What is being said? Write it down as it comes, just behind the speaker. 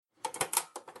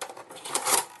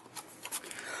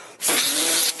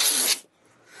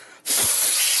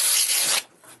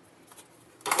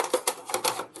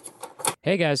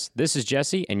Hey guys, this is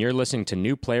Jesse, and you're listening to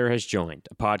New Player Has Joined,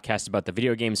 a podcast about the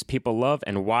video games people love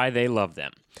and why they love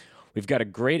them. We've got a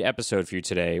great episode for you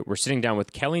today. We're sitting down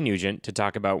with Kelly Nugent to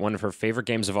talk about one of her favorite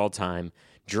games of all time,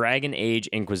 Dragon Age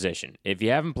Inquisition. If you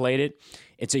haven't played it,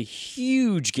 it's a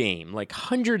huge game, like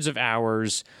hundreds of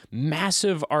hours,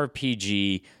 massive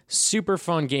RPG, super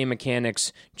fun game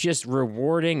mechanics, just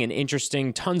rewarding and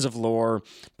interesting, tons of lore,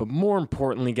 but more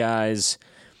importantly, guys,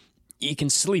 you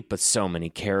can sleep with so many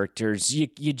characters.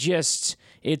 You just,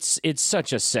 it's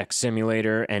such a sex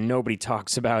simulator, and nobody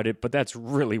talks about it, but that's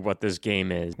really what this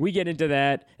game is. We get into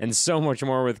that and so much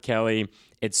more with Kelly.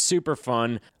 It's super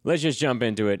fun. Let's just jump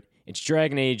into it. It's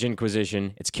Dragon Age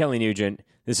Inquisition. It's Kelly Nugent.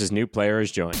 This is New Player Has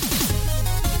Joined.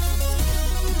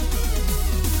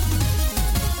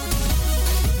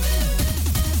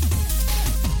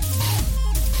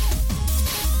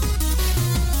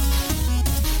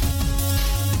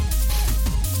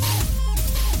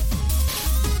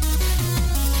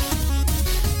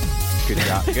 Good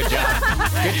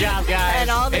job, guys. And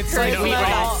all the charisma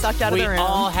got sucked out of the room. We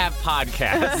all have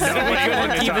podcasts. Nobody will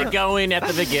keep it going at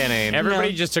the beginning.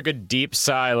 Everybody just took a deep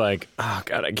sigh like, oh,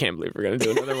 God, I can't believe we're going to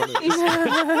do another one of these.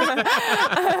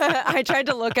 I tried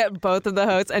to look at both of the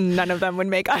hosts, and none of them would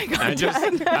make eye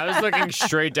contact. I was looking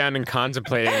straight down and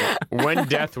contemplating when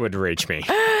death would reach me.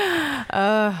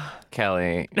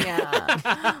 Kelly. Yeah.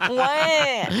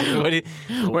 What?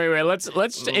 Wait.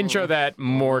 Let's intro that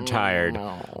more tired.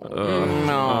 No,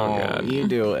 Oh, God. you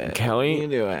do it. Kelly? You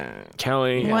do it.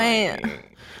 Kelly. What?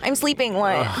 I'm sleeping.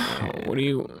 What? What are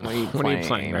you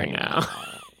playing right now?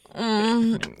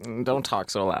 Don't talk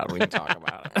so loud when you talk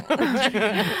about it.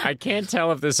 I can't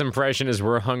tell if this impression is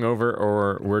we're hungover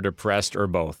or we're depressed or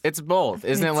both. It's both.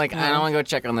 Isn't it like, I don't want to go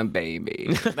check on the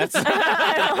baby? That's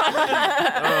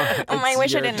I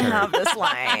wish I didn't have this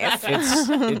life.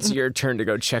 It's your turn to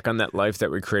go check on that life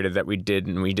that we created that we did,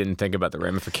 and we didn't think about the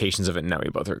ramifications of it, and now we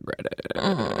both regret it.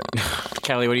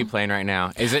 Kelly, what are you playing right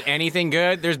now? Is it anything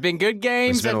good? There's been good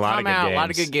games that come out. A lot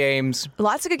of good games.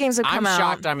 Lots of good games have come out. I'm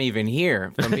shocked I'm even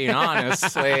here, if I'm being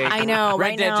honest. Like, I know.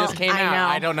 Red Dead just came out.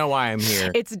 I don't know why I'm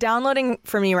here. It's downloading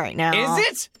for me right now. Is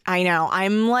it? I know.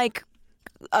 I'm like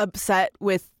upset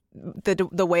with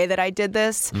the way that I did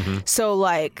this. Mm-hmm. So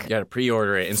like, you gotta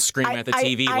pre-order it and scream at the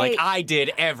TV like I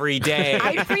did every day.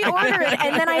 I pre-ordered it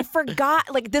and then I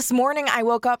forgot. Like this morning, I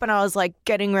woke up and I was like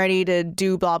getting ready to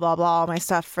do blah blah blah all my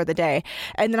stuff for the day,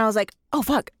 and then I was like, oh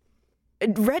fuck,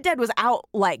 Red Dead was out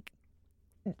like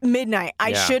midnight.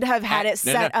 I should have had it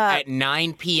set up at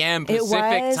 9 p.m.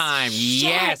 Pacific time. Shit.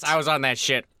 Yes, I was on that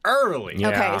shit early.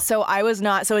 Yeah. Okay, so I was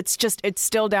not. So it's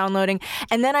still downloading,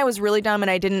 and then I was really dumb and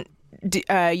I didn't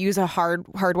use a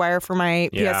hardwire for my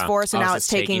PS4, so now it's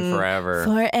taking forever.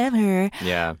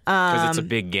 Yeah, because it's a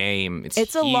big game.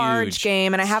 It's a large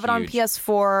game, and I have it on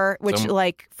PS4, which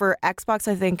like for Xbox,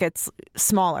 I think it's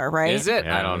smaller, right? Is it?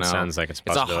 Yeah, I don't know. It sounds like it's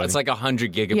possibility. It's like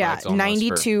 100 gigabytes. Yeah,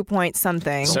 92 point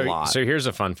something. So here's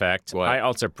a fun fact. What? I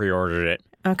also pre-ordered it.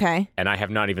 Okay. And I have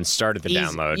not even started the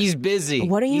download. He's busy.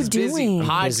 What are you doing?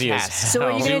 Busy as hell. So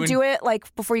are you going to do it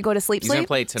like before you go to sleep? He's going to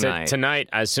play it tonight. Tonight,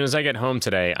 as soon as I get home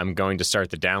today, I'm going to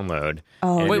start the download.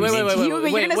 Oh, wait.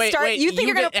 You think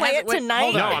you're going to play it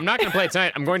tonight? No, I'm not going to play it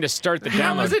tonight. I'm going to start the download.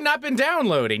 How has it not been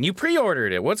downloading? You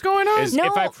pre-ordered it. What's going on? No,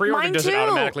 if I pre-order, mine does it too.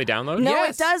 automatically download? No,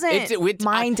 Yes. it doesn't.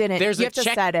 Mine didn't. You have to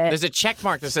set it. There's a check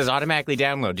mark that says automatically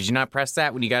download. Did you not press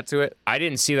that when you got to it? I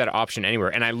didn't see that option anywhere,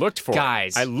 and I looked for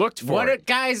Guys, it. I looked for it.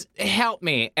 Guys, help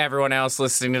me. Everyone else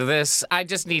listening to this, I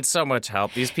just need so much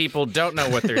help. These people don't know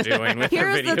what they're doing with their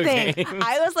Here's video the thing. games.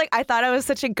 I thought I was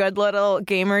such a good little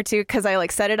gamer too, because I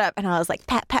like set it up and I was like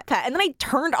pat, and then I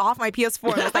turned off my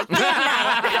PS4 and I was like, good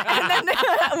night. And then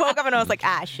I woke up and I was like,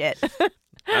 shit.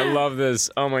 I love this.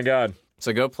 Oh my God.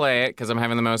 So go play it, because I'm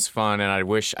having the most fun, and I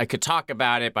wish I could talk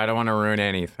about it, but I don't want to ruin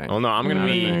anything. Oh, no, I'm going to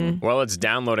be... Well, it's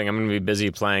downloading. I'm going to be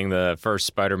busy playing the first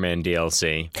Spider-Man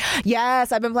DLC.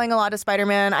 Yes, I've been playing a lot of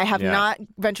Spider-Man. I have not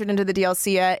ventured into the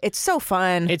DLC yet. It's so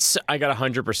fun. I got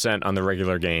 100% on the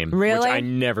regular game. Really? Which I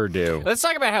never do. Let's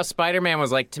talk about how Spider-Man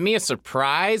was, like, to me, a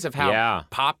surprise of how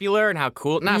popular and how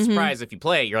cool... Not a surprise if you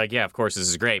play it. You're like, yeah, of course, this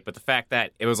is great. But the fact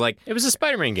that it was like... It was a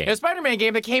Spider-Man game. It was a Spider-Man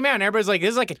game that came out, and everybody's like, this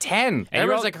is like a 10.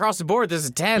 Everybody's like, across the board, this is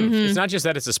a 10. It's not just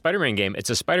that it's a Spider-Man game. It's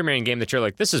a Spider-Man game that you're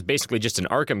like, this is basically just an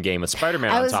Arkham game with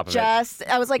Spider-Man on top of it. I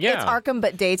was like, it's Arkham,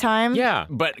 but daytime. Yeah.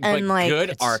 But like, good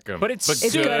Arkham. But it's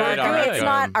good Arkham. It's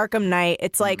not Arkham Knight.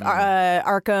 It's like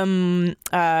Arkham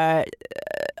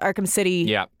City.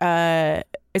 Yeah.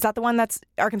 Is that the one that's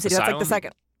Arkham City? Asylum? That's like the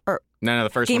second. No, the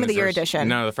first Game one of the is Year there's- edition.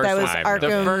 No, the first That was one. Arkham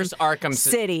the first Arkham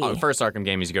City. The first Arkham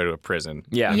game is you go to a prison.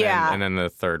 Yeah. Yeah. And then the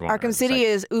third one. Arkham City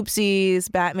is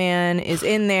oopsies. Batman is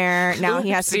in there. Now he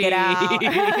has to get out.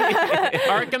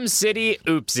 Arkham City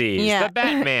Oopsies, Yeah. the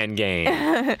Batman game.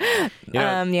 You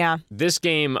know, Yeah. this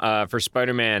game for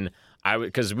Spider-Man,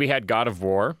 because we had God of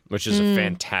War, which is a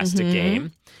fantastic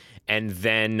game. And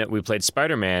then we played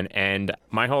Spider-Man, and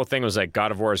my whole thing was like,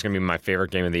 God of War is going to be my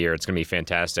favorite game of the year. It's going to be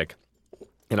fantastic.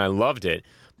 And I loved it.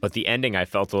 But the ending I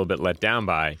felt a little bit let down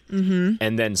by. Mm-hmm.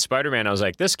 And then Spider-Man, I was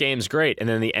like, this game's great. And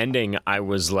then the ending, I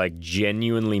was like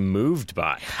genuinely moved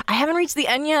by. I haven't reached the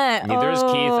end yet. Neither is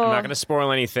Keith. I'm not going to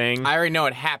spoil anything. I already know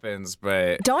what happens,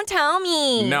 but Don't tell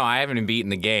me. no, I haven't even beaten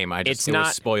the game. I just It's it not-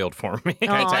 was spoiled for me. Oh,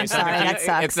 I'm sorry. That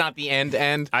sucks. It's not the end.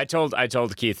 I told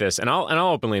Keith this, and I'll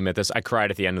openly admit this. I cried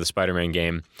at the end of the Spider-Man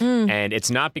game, and it's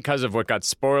not because of what got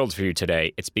spoiled for you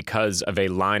today. It's because of a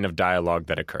line of dialogue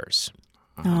that occurs.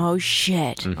 Oh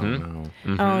shit.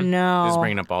 Mm-hmm. Oh no. Just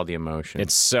bringing up all the emotion.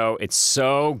 It's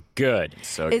so good.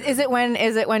 so Is it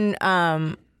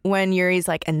when Yuri's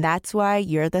like, and that's why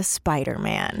you're the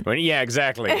Spider-Man? Yeah,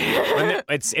 exactly.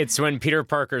 It's when Peter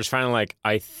Parker's finally like,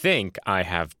 I think I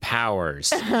have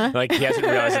powers. Like he hasn't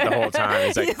realized it the whole time.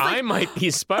 He's like, I might be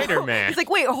Spider-Man. He's like,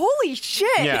 wait, holy shit.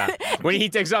 Yeah. When he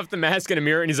takes off the mask in a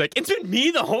mirror and he's like, it's been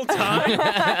me the whole time.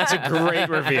 It's a great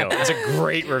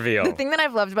reveal. The thing that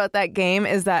I've loved about that game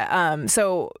is that,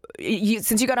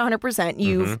 since you got 100%,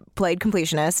 you've played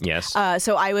completionist. Yes.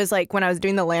 So I was like, when I was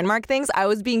doing the landmark things, I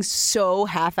was being so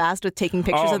half-assed with taking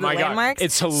pictures Oh of the my God. landmarks.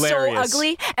 It's hilarious. So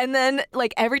ugly. And then,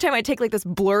 like, every time I take, like, this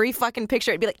blurry fucking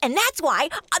picture, I'd be like, and that's why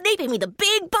they pay me the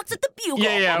big bucks at the Bugle.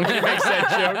 Yeah, when he makes that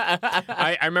joke.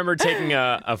 I remember taking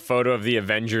a photo of the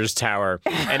Avengers Tower,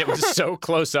 and it was so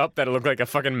close up that it looked like a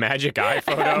fucking magic eye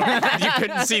photo. You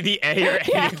couldn't see the A or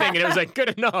anything, and it was like, good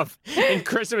enough. And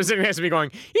Kristen was sitting next to me going,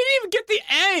 you didn't even get the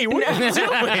A. What are you doing?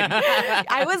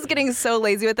 I was getting so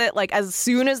lazy with it. Like, as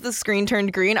soon as the screen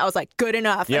turned green, I was like, good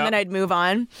enough. Yep. And then I'd move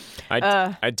on.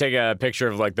 I'd take a picture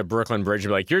of like the Brooklyn Bridge and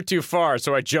be like, you're too far.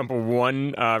 So I'd jump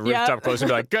one rooftop closer and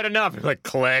be like, good enough. And be like,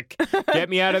 click. Get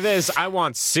me out of this. I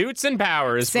want suits and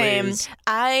powers, Same. please.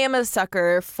 I am a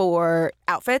sucker for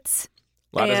outfits.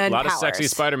 A lot and of powers. sexy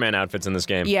Spider-Man outfits in this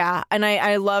game. Yeah, and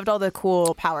I loved all the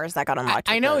cool powers that got unlocked.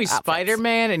 I with know the he's outfits.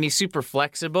 Spider-Man and he's super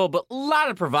flexible, but a lot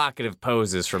of provocative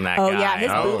poses from that Oh, guy. yeah,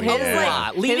 his boot- his, a like,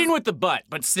 lot. Leading with the butt,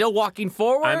 but still walking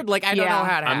forward. I don't know how it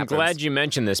happens. I'm glad you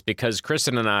mentioned this because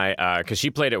Kristen and I, because she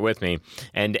played it with me,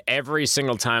 and every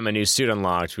single time a new suit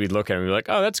unlocked, we'd look at it and be like,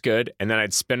 oh, that's good. And then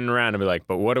I'd spin it around and be like,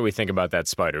 but what do we think about that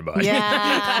spider butt?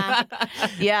 Yeah,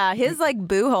 yeah. His like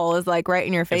boo hole is like right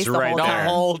in your face It's the right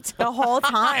whole there. time. The whole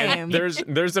time.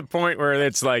 There's a point where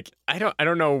it's like I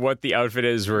don't know what the outfit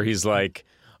is where he's like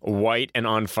white and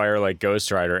on fire like Ghost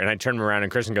Rider, and I turn him around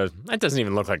and Kristen goes, that doesn't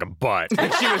even look like a butt.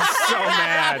 And she was so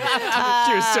mad.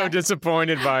 She was so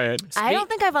disappointed by it. I don't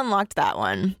think I've unlocked that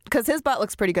one because his butt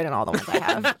looks pretty good in all the ones I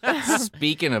have.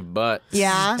 Speaking of butts.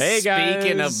 Yeah. Hey guys.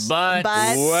 Speaking of butts.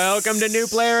 Butts. Welcome to New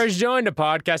Player Has Joined, a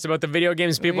podcast about the video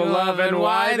games people love and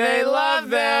why they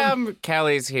love them.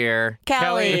 Kelly's here.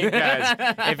 Kelly. Guys,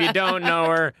 if you don't know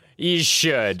her, you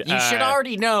should. You should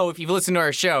already know, if you've listened to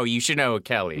our show, you should know who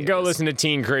Kelly is. Go listen to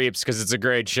Teen Creeps because it's a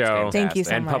great show. Thank you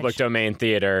so and much. Public Domain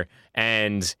Theater.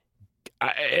 And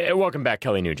welcome back,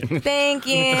 Kelly Nugent. Thank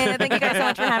you. Thank you guys so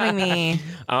much for having me.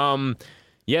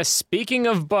 Yes, speaking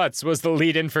of butts was the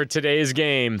lead-in for today's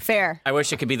game. Fair. I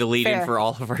wish it could be the lead-in Fair. for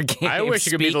all of our games. I wish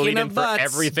it could be the Speaking lead-in of for butts.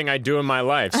 everything I do in my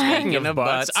life. Speaking of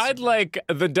butts, I'd like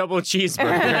the double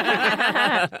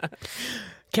cheeseburger.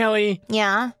 Kelly.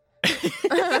 Yeah.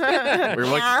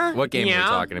 What game are we Yeah.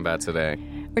 talking about today?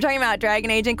 We're talking about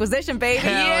Dragon Age Inquisition, baby.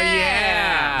 Hell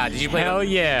yeah! Did you play Hell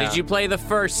yeah. Did you play the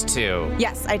first two?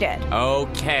 Yes, I did.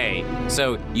 Okay,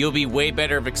 so you'll be way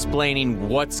better of explaining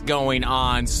what's going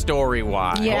on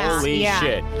story-wise. Yeah. Holy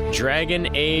shit.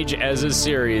 Dragon Age as a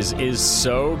series is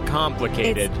so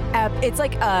complicated. It's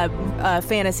like a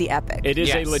fantasy epic. It is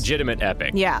Yes. a legitimate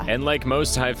epic. Yeah. And like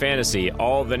most high fantasy,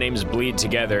 all the names bleed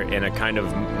together in a kind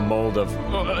of mold of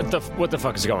what the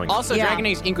fuck is going on? Also, Yeah. Dragon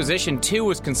Age Inquisition 2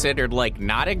 was considered, like,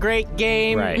 not a great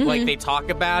game. Right. Like, they talk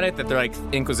about it, that they're like,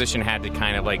 Inquisition had to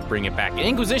kind of, like, bring it back. And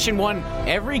Inquisition won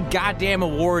every goddamn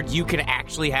award you can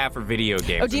actually have for video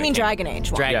games. Oh, do you mean Dragon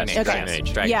Age? Dragon Yes, Age. Dragon yes.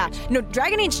 Age. Dragon Yeah. Age. No,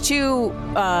 Dragon Age 2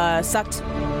 sucked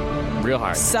Real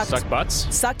hard. Suck butts?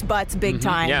 Sucked butts big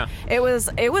time. Yeah. It was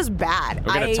bad.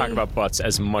 We're going to talk about butts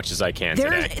as much as I can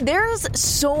today. There's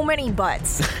so many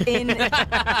butts in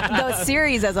the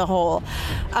series as a whole.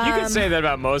 You can say that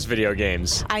about most video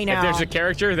games. I know. If there's a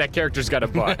character, that character's got a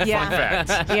butt. Yeah. Fun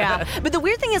fact. Yeah. But the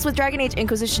weird thing is with Dragon Age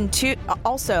Inquisition 2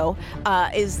 also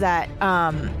is that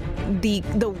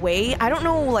the way, I don't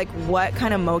know like what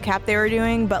kind of mocap they were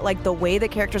doing, but like the way the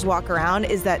characters walk around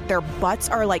is that their butts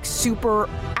are like super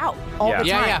out all the time.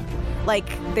 Yeah. Like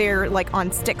they're like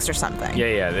on sticks or something.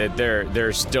 Yeah.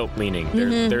 They're stilt leaning.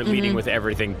 They're leading with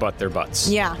everything but their butts.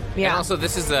 Yeah. And also,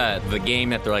 this is the game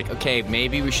that they're like, okay,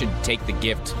 maybe we should take the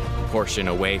gift portion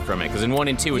away from it, because in 1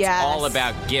 and 2 it's all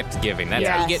about gift giving. That's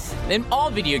how you get in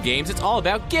all video games. It's all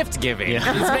about gift giving.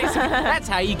 That's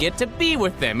how you get to be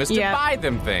with them, is to buy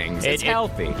them things. It's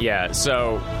healthy.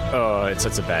 So it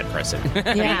sets a bad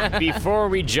precedent. Yeah. Before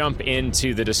we jump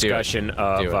into the discussion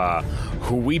of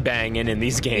who we bang in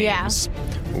these games,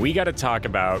 we got to talk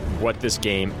about what this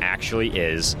game actually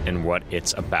is and what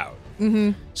it's about.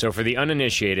 So for the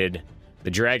uninitiated,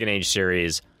 the Dragon Age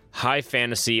series, high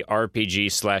fantasy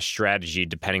RPG/strategy,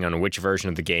 depending on which version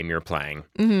of the game you're playing.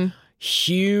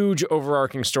 Huge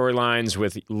overarching storylines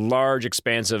with large,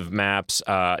 expansive maps,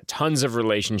 tons of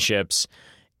relationships.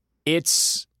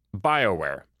 It's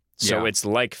BioWare. So it's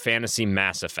like fantasy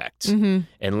Mass Effect.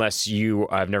 Unless you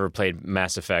have never played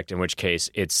Mass Effect, in which case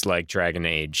it's like Dragon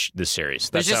Age, the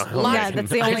series. That's that's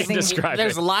the only thing.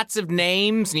 There's lots of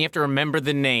names, and you have to remember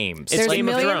the names. There's Game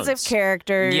of millions of Thrones.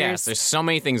 characters. Yes, there's so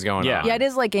many things going on. Yeah, it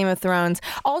is like Game of Thrones.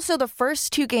 Also, the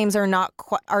first 2 games are not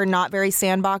very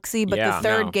sandboxy, but the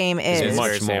third game is It's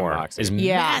much more. sandboxy. It's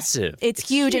massive. It's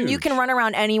huge, and you can run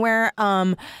around anywhere.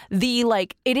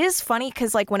 It is funny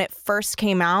because like when it first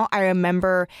came out, I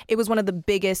remember it was one of the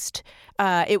biggest.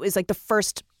 It was like the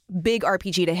first big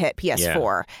RPG to hit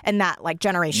PS4 and that like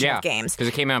generation of games, because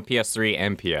it came out on PS3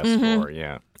 and PS4.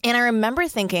 Yeah. And I remember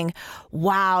thinking,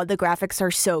 wow, the graphics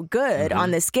are so good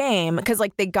on this game, because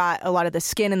like they got a lot of the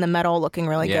skin and the metal looking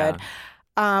really good.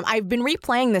 I've been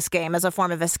replaying this game as a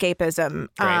form of escapism.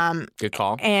 Good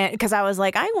call. And because I was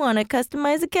like, I want to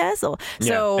customize a castle.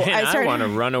 So I want to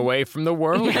run away from the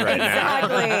world right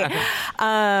now.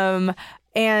 Exactly.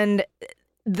 And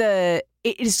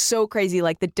it is so crazy,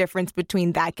 like the difference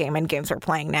between that game and games we're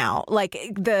playing now. Like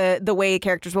the way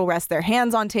characters will rest their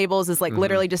hands on tables is like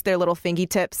literally just their little fingy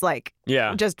tips, like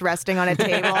just resting on a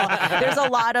table. There's a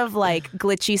lot of like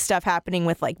glitchy stuff happening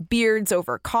with like beards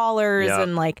over collars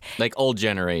and like old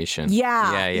generation.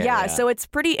 Yeah. So it's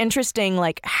pretty interesting,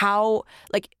 like how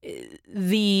like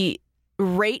the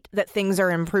rate that things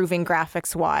are improving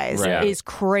graphics wise is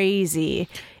crazy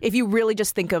if you really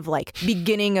just think of like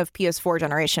beginning of PS4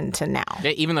 generation to now. Yeah,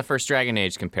 even the first Dragon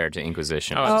Age compared to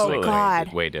Inquisition. Oh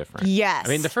God, way different. Yes. I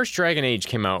mean, the first Dragon Age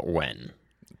came out when?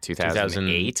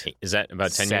 2008. Is that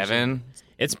about 10 years? 7.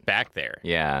 It's back there.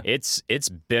 Yeah. It's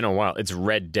been a while. It's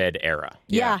Red Dead era.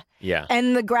 Yeah.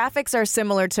 And the graphics are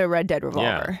similar to Red Dead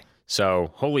Revolver. Yeah.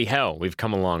 So, holy hell, we've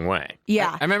come a long way.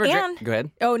 Yeah. I remember. Go ahead.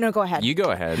 Oh, no, go ahead. You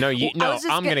go ahead. No,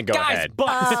 I'm going to go ahead.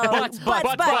 Butts.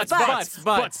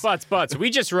 We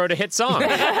just wrote a hit song.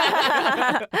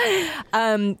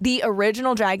 The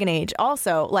original Dragon Age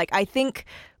also, like, I think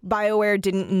BioWare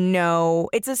didn't know.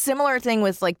 It's a similar thing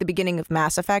with like the beginning of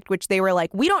Mass Effect, which they were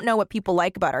like, we don't know what people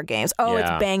like about our games. Oh,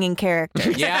 it's banging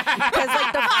characters. Yeah. Because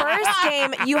like the first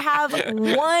game, you have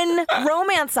one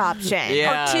romance option.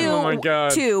 Or two. Oh my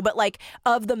God. Two, but like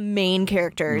of the main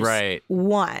characters,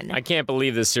 one. I can't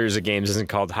believe this series of games isn't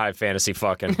called High Fantasy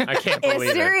Fucking. I can't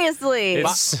believe Seriously.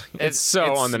 It's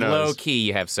so on the nose. Low key,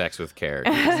 you have sex with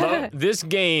characters. This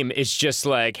game is just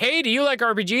like, hey, do you like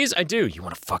RPGs? I do. You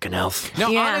want a fucking elf? No,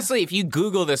 honestly, if you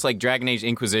Google this, like Dragon Age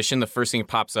Inquisition, the first thing that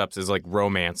pops up is like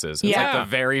romances. It's like the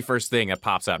very first thing that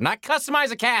pops up. Not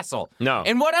customize a castle. No.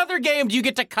 In what other game do you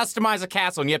get to customize a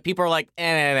castle? And yet people are like, who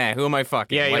am I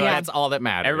fucking? That's all that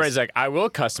matters. Everybody's like, I will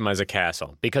customize a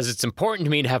castle because it's important to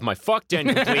me to have my fuck den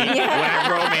complete when I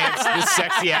romance this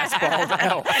sexy ass bald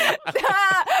elf.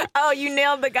 Oh, you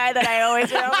nailed the guy that I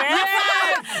always romance.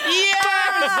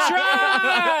 Yes!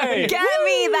 Try! Get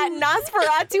me, that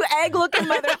Nosferatu egg-looking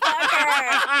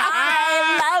motherfucker.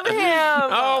 I love him.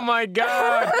 Oh my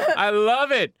God. I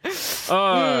love it.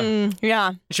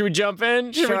 Yeah. Should we jump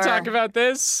in? Should we talk about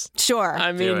this? Sure.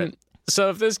 I mean, so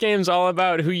if this game's all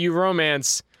about who you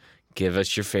romance, give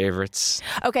us your favorites.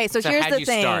 Okay, so here's the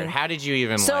thing. Start? How did you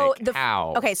even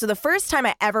how? Okay, so the first time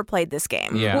I ever played this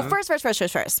game. Yeah. Well, first.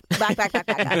 Back.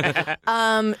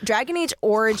 Dragon Age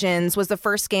Origins was the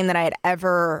first game that I had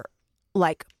ever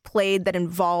like played that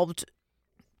involved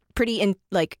pretty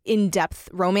in-depth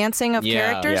romancing of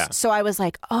characters. Yeah. So I was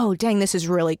like, oh, dang, this is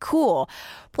really cool.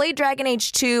 Played Dragon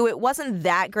Age 2. It wasn't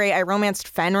that great. I romanced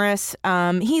Fenris.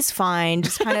 He's fine,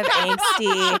 just kind of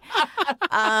angsty.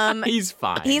 He's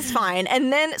fine. He's fine.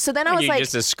 And then, I was you like...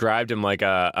 just described him like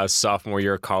a sophomore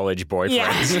year college boyfriend.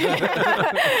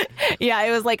 Yeah. Yeah,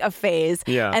 it was like a phase.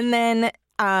 Yeah. And then...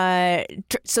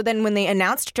 so then when they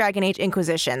announced Dragon Age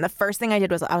Inquisition, the first thing I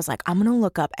did was I was like, I'm going to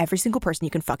look up every single person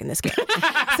you can fuck in this game. So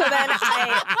then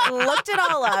I looked it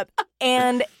all up,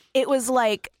 and it was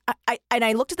like,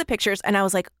 I looked at the pictures and I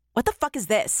was like, what the fuck is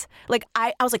this? Like,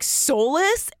 I was like,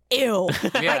 soulless? Ew.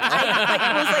 Yeah.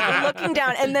 I was like looking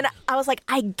down, and then I was like,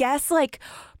 I guess like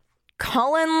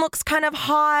Cullen looks kind of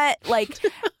hot. Like,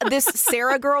 this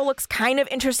Sarah girl looks kind of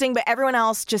interesting, but everyone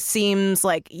else just seems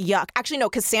like yuck. Actually, no,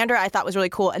 Cassandra I thought was really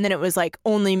cool, and then it was like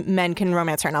only men can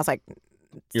romance her, and I was like,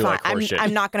 You're fine. like, horseshit.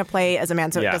 I'm not going to play as a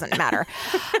man, so it doesn't matter.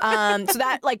 So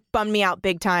that like bummed me out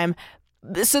big time.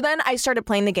 So then I started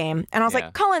playing the game, and I was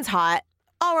like, Cullen's hot.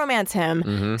 I'll romance him.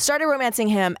 Mm-hmm. Started romancing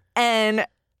him, and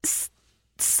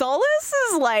Solus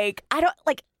is like, I don't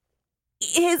like.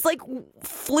 His like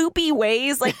floopy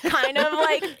ways like kind of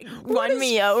like won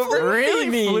me over.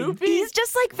 Really floopy? He's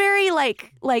just like very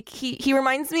like he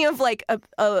reminds me of like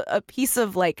a piece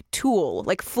of like tulle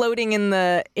like floating in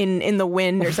the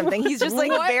wind or something. He's just like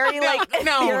very like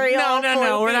ethereal.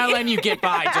 No. We're not letting you get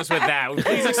by just with that.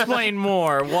 Please explain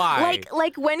more. Why?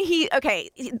 Like when he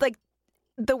like.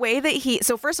 The way that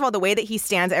first of all, the way that he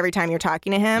stands every time you're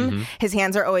talking to him, his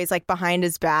hands are always like behind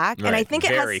his back, Right. and I think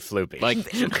very it has floopy. Like,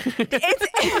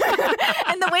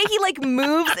 and the way he like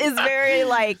moves is very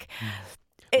like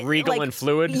regal and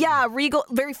fluid. Yeah, regal,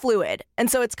 very fluid, and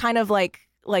so it's kind of like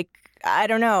I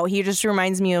don't know. He just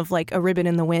reminds me of like a ribbon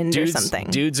in the wind or something.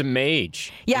 Dude's a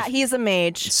mage. Yeah, he's a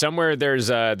mage. Somewhere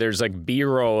there's like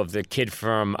B-roll of the kid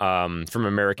from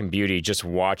American Beauty just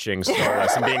watching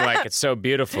Solus and being like, it's so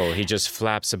beautiful. He just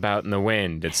flaps about in the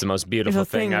wind. It's the most beautiful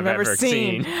thing I've ever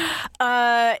seen.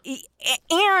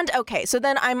 And okay, so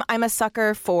then I'm a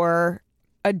sucker for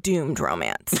a doomed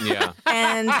romance. yeah.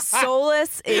 And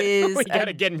Solus is We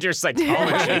gotta get into your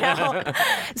psychology.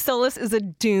 Solus is a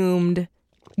doomed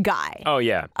guy. Oh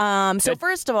yeah. So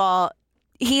first of all,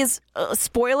 he's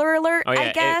spoiler alert, Oh yeah.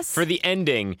 I guess. For the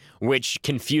ending, which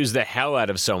confused the hell out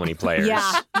of so many players.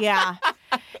 Yeah.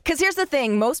 Because here's the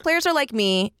thing: most players are like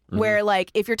me, where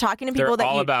like if you're talking to people They're that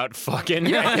all you about fucking.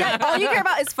 yeah, all you care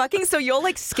about is fucking, so you'll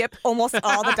like skip almost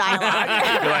all the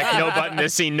dialogue. You're like, no button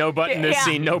this scene, no button this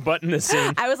scene, no button this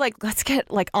scene. I was like, let's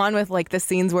get like on with like the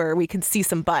scenes where we could see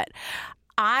some butt.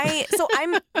 I'm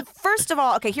first of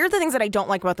all, okay, here are the things that I don't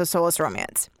like about the Solus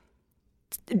romance.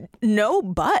 No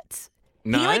butts.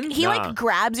 None? He like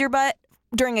grabs your butt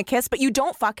during a kiss, but you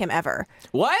don't fuck him ever.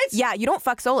 What? Yeah, you don't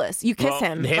fuck Solus. You kiss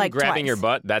him like grabbing twice. your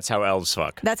butt, that's how elves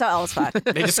fuck. That's how elves fuck.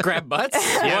 They just grab butts?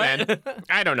 Yeah, man.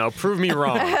 I don't know. Prove me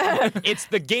wrong.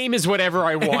 The game is whatever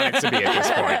I want it to be at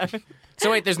this point. So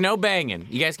wait, there's no banging.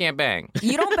 You guys can't bang.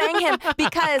 You don't bang him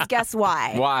because guess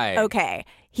why? Why? Okay,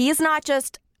 he's not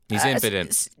just... He's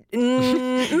impotent.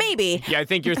 Maybe. Yeah, I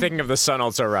think you're thinking of The Sun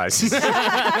Also Rises.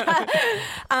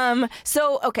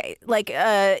 So, okay, like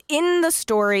in the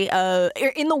story of,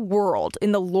 in the world,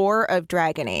 in the lore of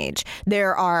Dragon Age,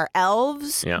 there are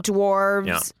elves,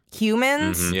 dwarves,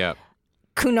 humans,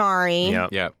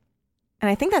 Kunari, Yep. and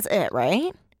I think that's it,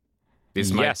 right?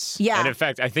 Yes. Yeah. And in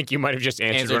fact, I think you might have just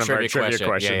answered one of our trivia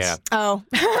questions. Yeah. Oh.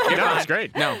 No, it's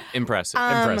great. No, impressive.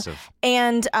 Impressive.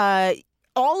 And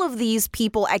all of these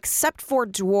people, except for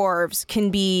dwarves,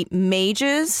 can be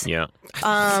mages. Yeah.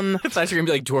 It's actually going to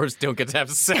be like dwarves don't get to have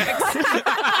sex.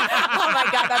 Oh my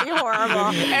God, that'd be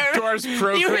horrible. Dwarves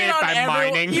procreate by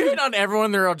mining. You hit on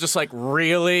everyone. They're all just like,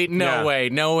 really? No way.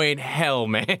 No way in hell,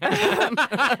 man. It's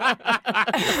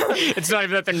not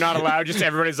even that they're not allowed. Just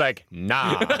everybody's like,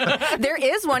 nah. There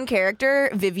is one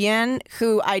character, Vivian,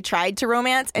 who I tried to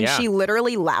romance, and she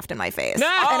literally laughed in my face. No!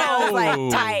 And I was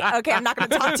like, tight. Okay, I'm not going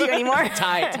to talk to you anymore.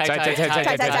 Tight.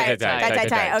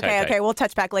 Okay, we'll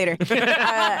touch back later.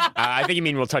 I think you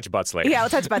mean we'll touch butts later. Yeah, we'll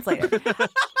touch butts later.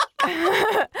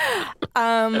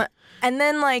 And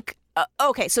then like,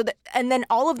 okay, so and then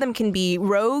all of them can be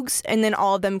rogues, and then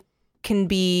all of them can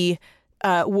be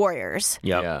warriors.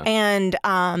 Yep. Yeah. And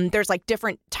there's like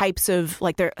different types of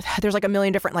like there's like a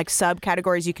million different like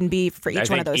subcategories you can be for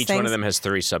each one of those each things. one of them has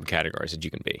 3 subcategories that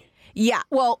you can be. Yeah,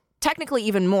 well, technically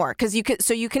even more, because you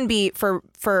can be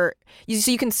so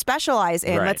you can specialize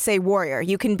in, let's say, warrior.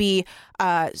 You can be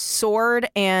sword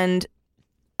and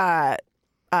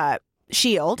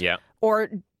shield. Yeah. Or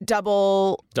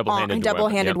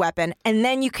double-handed weapon. And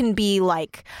then you can be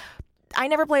like, I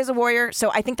never play as a warrior,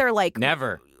 so I think they're like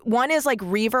Never. one is like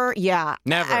Reaver. Yeah.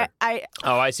 Never.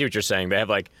 I see what you're saying. They have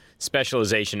like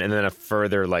specialization and then a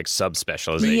further like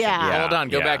sub-specialization. Yeah. Hold on,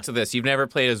 go back to this. You've never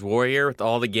played as Warrior with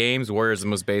all the games? Warrior's the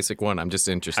most basic one. I'm just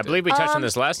interested. I believe we touched on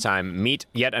this last time. Meet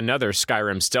yet another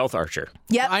Skyrim stealth archer.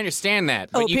 Yep. I understand that,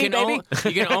 but you can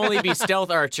only be stealth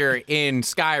archer in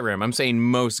Skyrim. I'm saying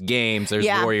most games, there's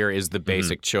Warrior is the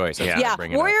basic choice. Yeah,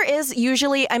 Warrior is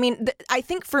usually, I mean, I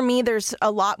think for me there's a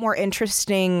lot more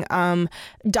interesting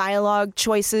dialogue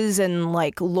choices and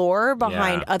like lore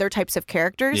behind other types of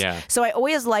characters. Yeah. So I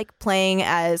always like playing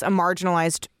as a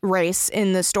marginalized race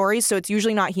in the stories, so it's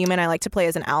usually not human. I like to play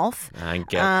as an elf. I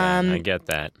get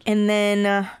that. And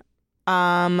then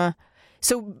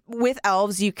so with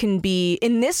elves you can be,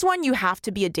 in this one you have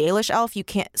to be a Dalish elf. You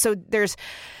can't, so there's,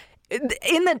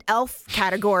 in the elf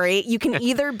category, you can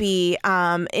either be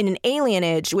in an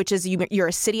alienage, which is you're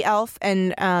a city elf,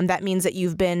 and that means that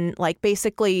you've been like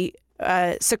basically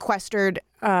sequestered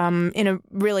in a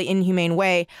really inhumane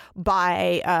way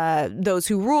by those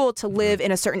who rule to live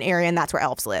in a certain area, and that's where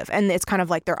elves live, and it's kind of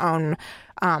like their own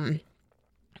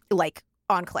like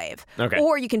enclave. Okay.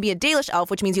 Or you can be a Dalish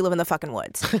elf, which means you live in the fucking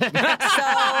woods. So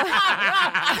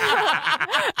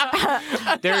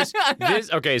there's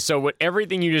this. Okay, so what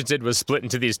everything you just did was split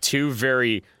into these two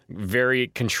very, very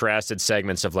contrasted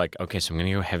segments of like, okay, so I'm going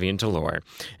to go heavy into lore,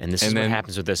 and this is what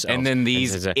happens with this elf. And then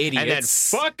these idiots. And then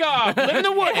fuck off, live in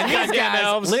the woods. And these guys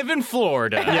elves live in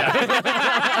Florida. Yeah.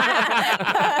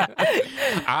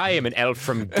 I am an elf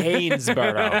from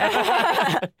Gainsborough.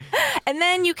 And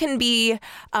then you can be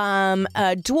a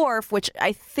dwarf, which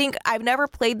I think I've never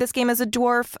played this game as a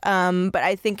dwarf, but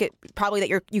I think it probably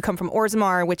that you come from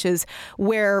Orzammar, which is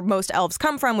where most elves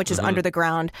come from, which is under the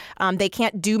ground. They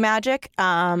can't do magic.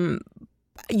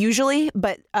 Usually,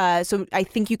 but so I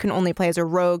think you can only play as a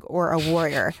rogue or a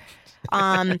warrior.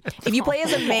 If you play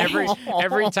as a mage,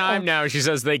 every time now she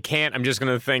says they can't, I'm just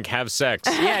gonna think have sex.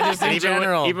 Yeah, just in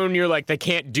general. Even when you're like they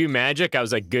can't do magic, I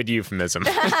was like, good euphemism.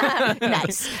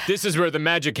 Nice. This is where the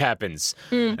magic happens,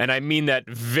 and I mean that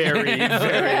very, very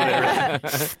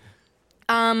literally.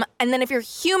 And then if you're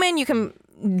human, you can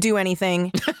do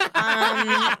anything.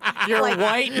 You're a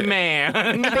white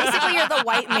man. Basically, you're the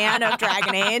white man of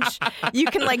Dragon Age. You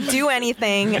can like do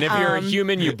anything. And if you're a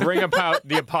human, you bring about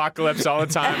the apocalypse all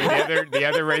the time, and the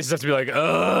other races have to be like,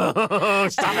 oh,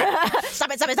 stop it. Stop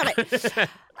it.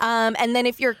 And then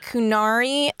if you're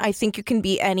Kunari, I think you can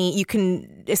be any. You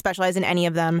can specialize in any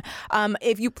of them.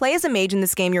 If you play as a mage in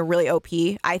this game, you're really OP.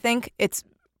 I think it's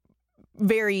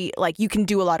very like you can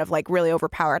do a lot of like really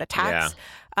overpowered attacks.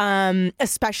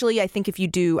 Especially I think if you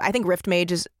do, I think Rift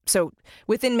Mage is, so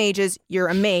within mages you're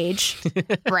a mage,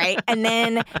 right? And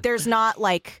then there's not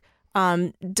like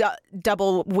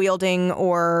double wielding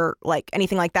or like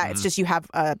anything like that. It's just you have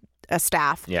a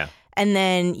staff. Yeah. And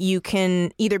then you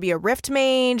can either be a Rift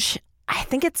Mage. I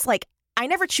think it's like, I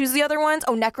never choose the other ones.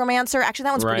 Oh, Necromancer. Actually,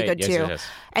 that one's pretty good too. Yes.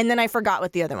 And then I forgot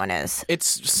what the other one is.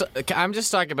 I'm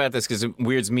just talking about this because it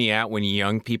weirds me out when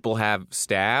young people have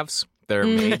staves. They're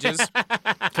mages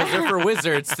because they're for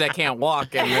wizards that can't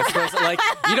walk, and they're supposed to, like,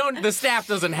 the staff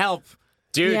doesn't help,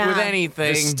 dude, with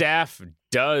anything. The staff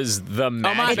does the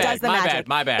magic. Oh, my It bad. does the magic.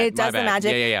 My bad. It does the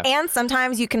magic. Yeah. And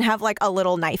sometimes you can have like a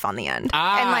little knife on the end.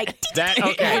 And like that.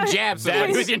 You can jab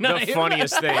somebody with your the knife.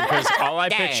 funniest thing, because all I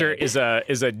picture is a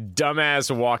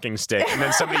dumbass walking stick, and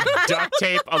then somebody duct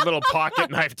tape a little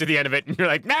pocket knife to the end of it, and you're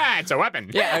like, nah, it's a weapon.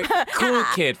 Yeah, a cool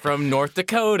kid from North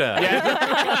Dakota.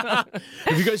 Yeah.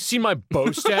 Have you guys seen my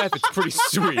bow staff? It's pretty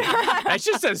sweet. That's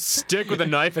just a stick with a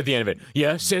knife at the end of it.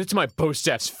 Yeah, say it to my bow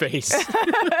staff's face.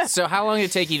 So how long did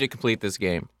it take you to complete this game?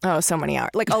 oh, so many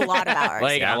hours, like a lot of hours.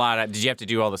 A lot of. Did you have to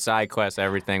do all the side quests,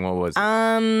 everything? What was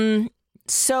it?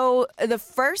 So the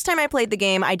first time I played the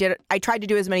game, I tried to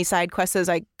do as many side quests as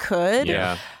I could.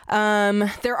 Yeah.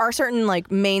 There are certain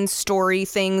like main story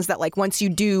things that like once you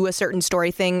do a certain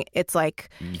story thing, it's like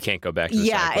You can't go back to the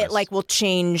side quest. it like will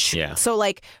change. Yeah. So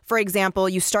like for example,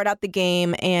 you start out the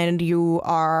game and you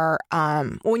are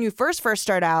when you first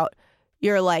start out,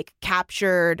 you're like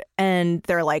captured and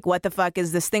they're like, what the fuck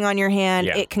is this thing on your hand?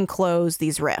 Yeah. It can close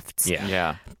these rifts.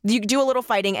 Yeah. You do a little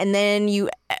fighting and then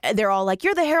they're all like,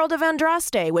 you're the Herald of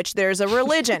Andraste, which there's a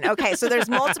religion. Okay, so there's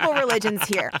multiple religions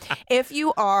here. If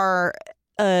you are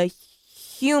a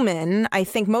human, I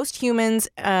think most humans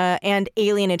and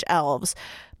alienage elves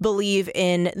believe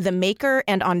in the Maker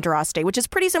and Andraste, which is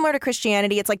pretty similar to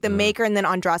Christianity. It's like the Maker and then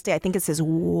Andraste. I think it says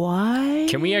what?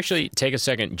 Can we actually take a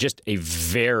second? Just a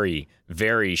very,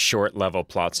 very short level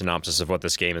plot synopsis of what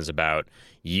this game is about,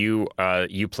 you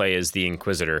play as the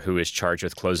Inquisitor who is charged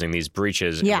with closing these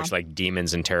breaches in which like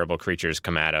demons and terrible creatures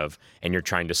come out of, and you're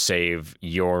trying to save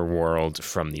your world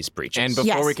from these breaches. And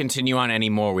before we continue on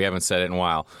anymore, we haven't said it in a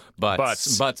while.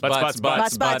 Butts. Okay.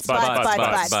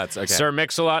 Sir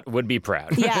Mix-a-Lot would be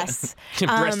proud. Yes.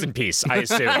 Rest in peace, I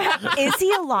assume. Is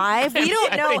he alive? We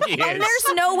don't know. And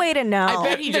there's no way to know. I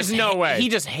bet he just no way. He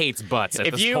just hates butts at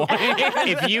this point.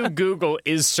 If you Google,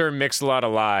 is Sir Mix-a-Lot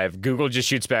alive? Google just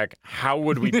shoots back, how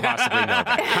would we possibly know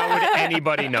that? How would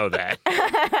anybody know that?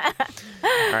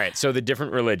 All right, so the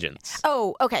different religions.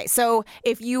 Oh, okay. So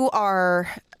if you are,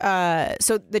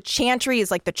 so the chantry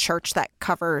is like the church that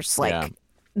covers like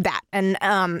that, and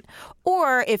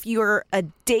or if you're a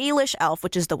Dalish elf,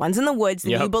 which is the ones in the woods,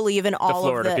 then you believe in all the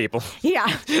Florida of the people. Yeah,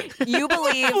 you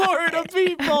believe Florida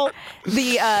people.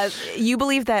 You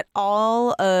believe that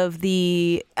all of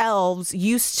the elves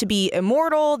used to be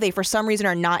immortal. They for some reason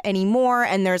are not anymore,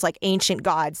 and there's like ancient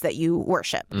gods that you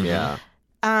worship. Yeah.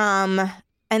 And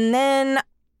then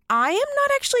I am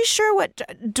not actually sure what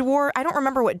I don't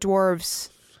remember what dwarves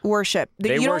worship.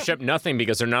 They worship nothing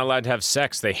because they're not allowed to have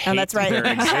sex. They hate that's right. their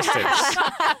existence.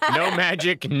 No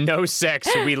magic, no sex.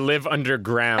 We live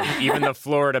underground. Even the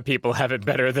Florida people have it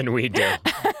better than we do.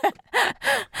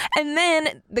 And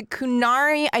then the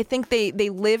Kunari, I think they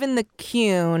live in the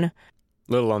Cune.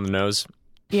 Little on the nose.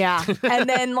 Yeah. And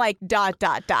then like ... I'm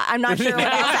not sure what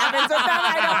else happens with them.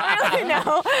 I don't really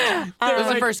know. It was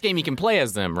the first game you can play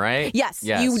as them, right? Yes.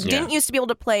 You didn't used to be able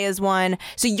to play as one.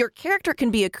 So your character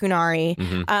can be a Kunari.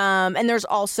 And there's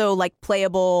also like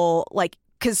playable, like,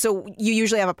 because so you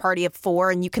usually have a party of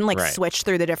 4 and you can like switch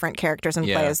through the different characters and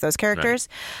play as those characters.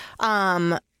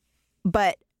 So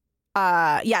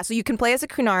you can play as a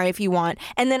Kunari if you want.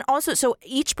 And then also, so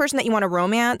each person that you want to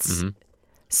romance,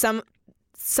 some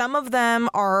of them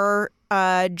are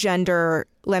gender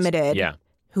limited. Yeah.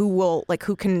 Who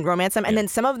can romance them, and then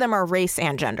some of them are race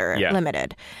and gender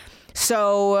limited.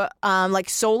 So, like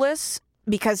Solus,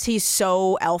 because he's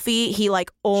so elfy, he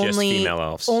like only female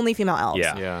elves. Only female elves.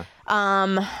 Yeah.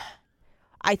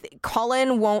 I think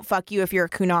Cullen won't fuck you if you're a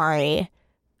Kunari.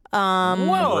 Whoa.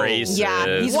 Racist.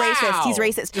 Yeah, he's racist. He's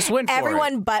racist. Just went for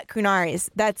everyone but Kunaris.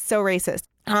 That's so racist.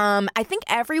 I think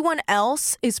everyone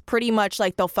else is pretty much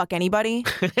like they'll fuck anybody.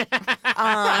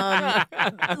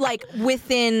 Like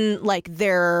within like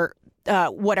their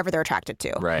whatever they're attracted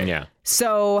to. Right. Yeah.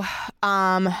 So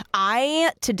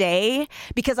I today,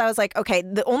 because I was like, okay,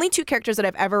 the only 2 characters that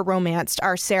I've ever romanced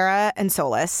are Sarah and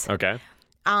Solus. Okay.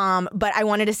 But I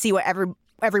wanted to see what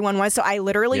everyone was, so I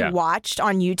literally watched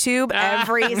on YouTube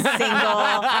every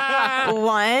single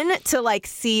one to like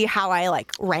see how I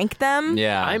like rank them.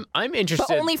 Yeah, I'm interested,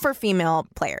 but only for female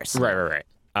players. Right.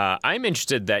 I'm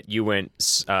interested that you went.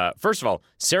 First of all,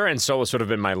 Sarah and Solus would have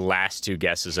been my last 2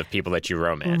 guesses of people that you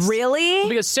romanced. Really?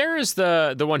 Because Sarah's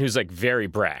the one who's like very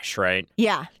brash, right?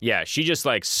 Yeah. Yeah, she just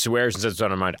like swears and says what's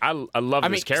on her mind. I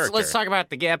love this character. So let's talk about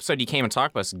the episode you came and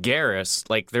talked about. Garrus,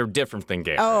 like they're different than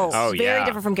Garrus. Oh, very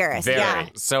different from Garrus. Very. Yeah.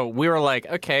 So we were like,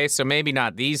 okay, so maybe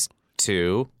not these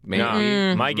 2. Maybe.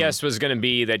 No, my guess was going to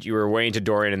be that you were way into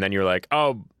Dorian, and then you were like,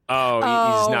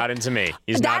 he's not into me.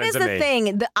 That is the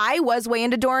thing. I was way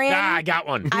into Dorian. I got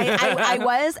one. I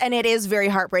was, and it is very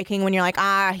heartbreaking when you're like,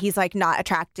 he's like not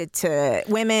attracted to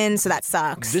women, so that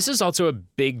sucks. This is also a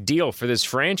big deal for this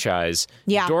franchise.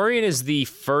 Yeah. Dorian is the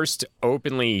first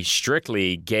openly,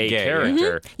 strictly gay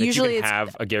character that Usually you can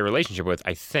have a gay relationship with,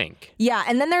 I think. Yeah,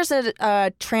 and then there's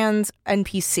a trans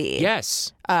NPC.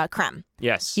 Yes. Creme.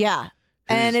 Yes. Yeah.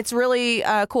 And it's really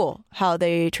cool how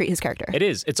they treat his character. It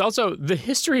is. It's also the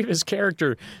history of his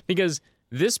character, because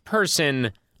this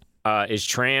person is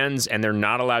trans and they're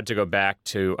not allowed to go back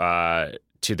to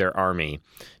their army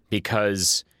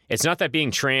because it's not that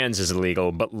being trans is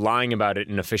illegal, but lying about it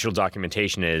in official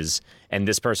documentation is, and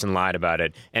this person lied about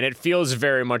it. And it feels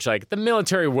very much like the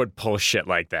military would pull shit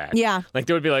like that. Yeah. Like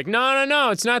they would be like, no,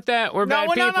 it's not that. We're bad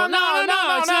people. No, it's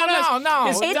not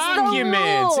us. It's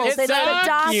documents. It's the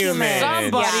documents.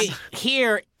 Somebody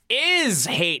here is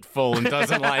hateful and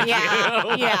doesn't like you.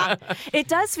 Yeah. It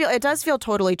does feel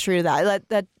totally true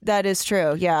that is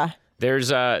true. Yeah. There's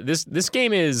this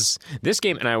game,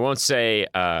 and I won't say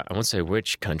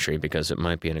which country because it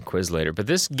might be in a quiz later. But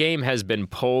this game has been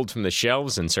pulled from the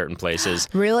shelves in certain places.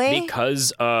 Really?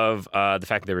 Because of the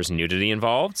fact that there was nudity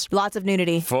involved. Lots of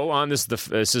nudity. Full on. This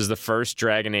is the first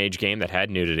Dragon Age game that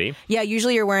had nudity. Yeah.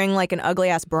 Usually you're wearing like an ugly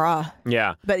ass bra.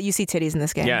 Yeah. But you see titties in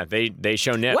this game. Yeah. They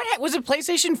show nip. What was it?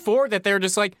 PlayStation 4 that they're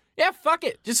just like, yeah, fuck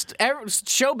it. Just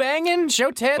show banging, show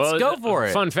tits, go for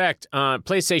it. Fun fact,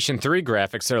 PlayStation 3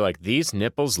 graphics, they're like, these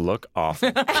nipples look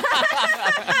awful.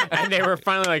 And they were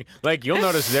finally like you'll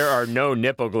notice there are no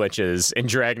nipple glitches in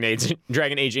Dragon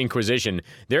Age Inquisition.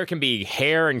 There can be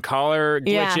hair and collar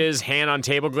glitches, hand on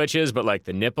table glitches, but like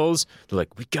the nipples, they're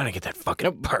like, we gotta get that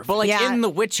fucking perfect. But like in The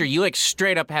Witcher, you like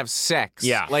straight up have sex.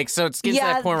 Yeah. Like, so it gets to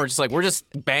that point where we're just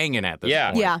banging at this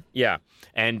point. Yeah.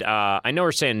 And I know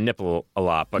we're saying nipple a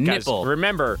lot, but guys,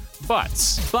 remember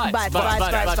butts. Butts.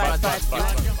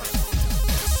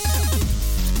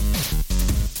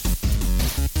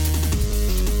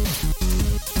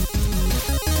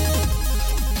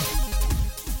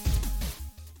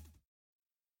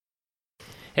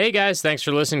 Hey guys, thanks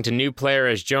for listening to New Player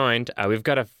Has Joined. We've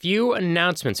got a few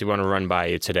announcements we want to run by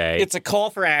you today. It's a call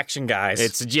for action, guys.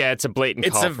 It's a blatant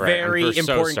call for action. It's a very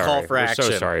important call for action.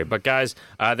 We're so sorry. But guys,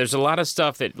 there's a lot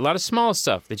of small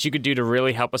stuff that you could do to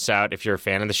really help us out if you're a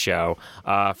fan of the show.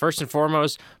 First and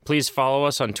foremost, please follow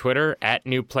us on Twitter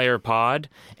 @NewPlayerPod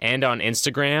and on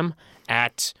Instagram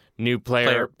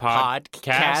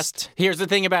 @NewPlayerPodcast. Here's the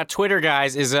thing about Twitter,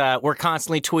 guys, is we're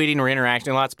constantly tweeting, we're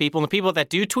interacting with lots of people, and the people that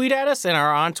do tweet at us and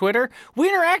are on Twitter, we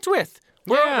interact with.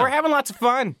 We're having lots of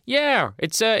fun. Yeah,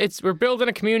 we're building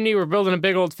a community, we're building a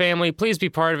big old family. Please be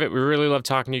part of it. We really love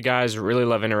talking to you guys. We really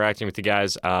love interacting with you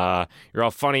guys. You're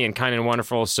all funny and kind and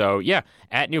wonderful. So yeah,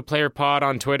 @NewPlayerPod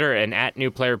on Twitter and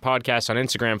 @NewPlayerPodcast on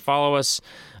Instagram. Follow us.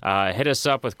 Hit us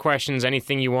up with questions,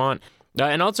 anything you want.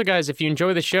 And also, guys, if you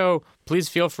enjoy the show, please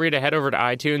feel free to head over to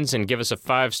iTunes and give us a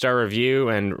 5-star review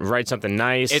and write something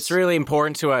nice. It's really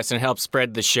important to us and helps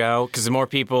spread the show, because the more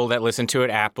people that listen to it,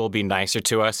 Apple will be nicer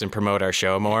to us and promote our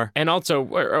show more. And also,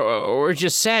 we're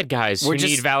just sad, guys. We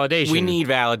need validation. We need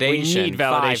validation. We need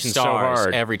validation so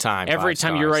hard. Every time. Every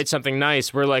time you write something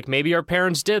nice, we're like, maybe our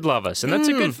parents did love us. And that's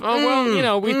a good...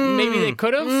 maybe they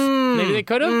could have. Maybe they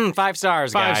could have. 5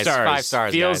 stars, guys. 5 stars. 5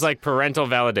 stars, Feels guys. like parental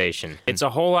validation. It's a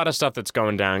whole lot of stuff that's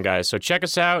going down, guys. So check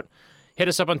us out. Hit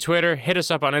us up on Twitter. Hit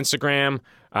us up on Instagram.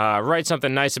 Write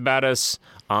something nice about us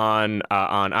on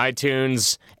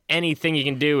iTunes. Anything you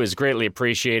can do is greatly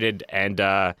appreciated. And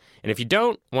if you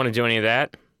don't want to do any of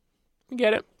that, we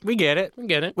get it. We get it.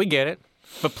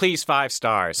 But please 5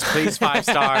 stars. Please 5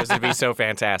 stars. It'd be so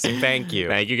fantastic. Thank you.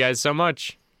 Thank you guys so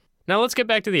much. Now let's get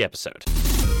back to the episode.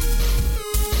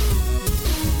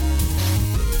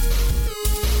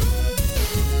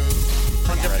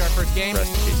 First game? Rest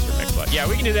in peace for McFly. Yeah,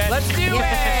 we can do that. Let's do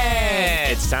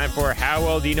it! It's time for How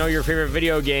Well Do You Know Your Favorite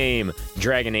Video Game?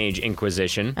 Dragon Age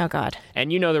Inquisition. Oh, God.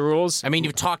 And you know the rules. I mean,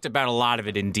 you've talked about a lot of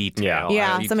it in detail.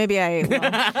 Yeah, so maybe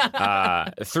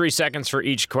I... 3 seconds for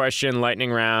each question,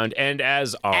 lightning round, and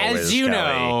as always, as you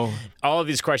Kelly, know, all of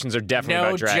these questions are definitely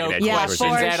about Dragon Age Inquisition.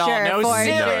 Inquisition. Yeah, for sure, No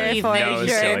silly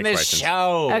things in this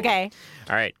show. Okay.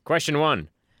 All right, question 1.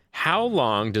 How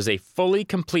long does a fully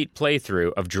complete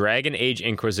playthrough of Dragon Age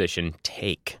Inquisition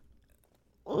take?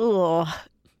 Ugh.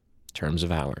 Terms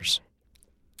of hours.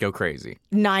 Go crazy.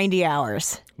 90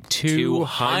 hours.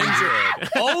 200.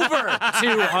 Over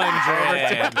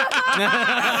 200.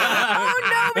 Oh,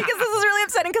 no, because this is really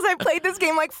upsetting because I played this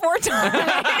game like 4 times.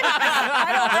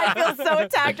 I feel so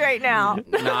attacked right now.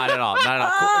 Not at all.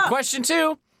 Question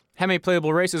 2. How many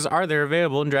playable races are there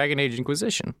available in Dragon Age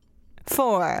Inquisition?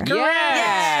 4.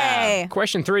 Yeah. Yay.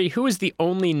 Question 3. Who is the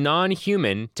only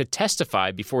non-human to testify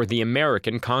before the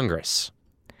American Congress?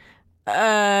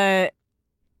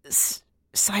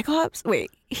 Cyclops? Wait,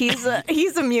 he's a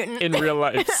mutant. In real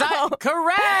life.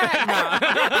 Correct!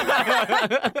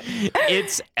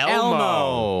 It's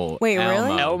Elmo. Wait,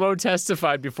 really? Elmo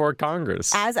testified before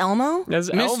Congress. As Elmo? As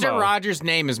Mr. Elmo. Rogers'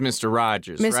 name is Mr.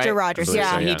 Rogers, Mr. right? Rogers,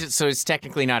 yeah. So he's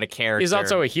technically not a character. He's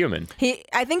also a human.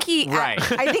 I think he Right.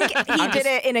 did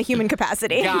it in a human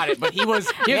capacity. Got it, but he was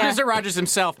Mr. Rogers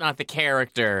himself, not the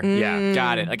character. Yeah.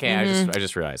 Got it. Okay, I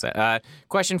just realized that.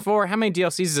 Question 4, how many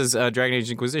DLCs does Dragon Age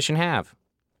Inquisition have?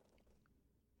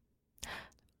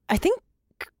 I think...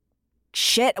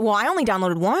 Shit. Well, I only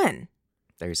downloaded 1.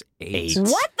 There's 8.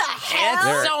 What the hell?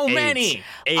 That's so 8. many.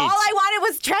 8. All I wanted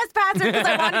was Trespasser because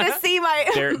I wanted to see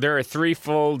my... There are 3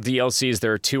 full DLCs.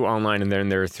 There are 2 online, and then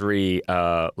there are 3,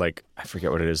 I forget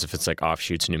what it is, if it's like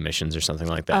offshoots, new missions, or something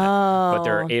like that. Oh. But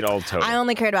there are 8 all total. I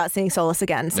only cared about seeing Solus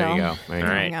again, so... There you go. All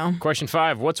right. Question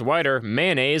 5. What's whiter,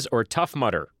 mayonnaise or Tough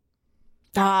Mudder?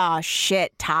 Ah,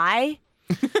 shit. Ty?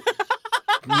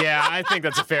 Yeah, I think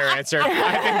that's a fair answer.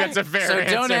 So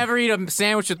don't ever eat a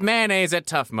sandwich with mayonnaise at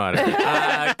Tough Mudder.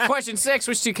 Question 6,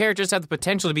 which 2 characters have the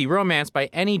potential to be romanced by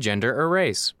any gender or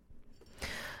race?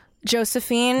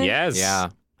 Josephine? Yes. Yeah.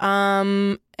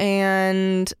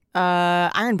 And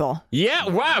Iron Bowl. Yeah.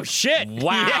 Wow. Shit.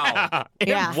 Wow.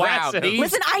 Yeah. Wow.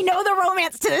 Listen, I know the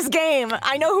romance to this game.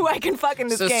 I know who I can fuck in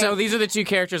this game. So these are the two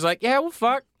characters. Like, yeah, we'll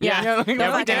fuck. Yeah. we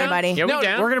fuck anybody. Yeah, we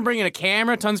down. We're gonna bring in a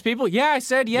camera, tons of people. Yeah, I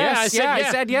said yes. I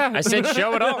said yeah. I said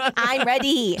show it all. I'm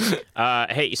ready.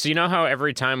 Hey, so you know how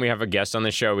every time we have a guest on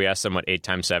the show, we ask them what 8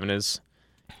 times 7 is?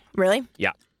 Really?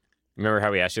 Yeah. Remember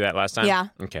how we asked you that last time? Yeah.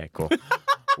 Okay, cool.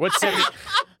 What's 70?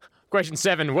 Question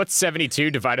 7. What's 72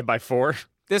 divided by 4?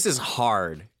 This is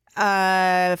hard.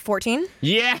 14.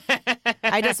 Yeah.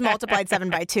 I just multiplied 7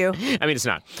 by 2. I mean, it's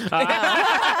not.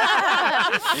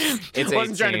 It's I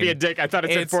wasn't trying to be a dick. I thought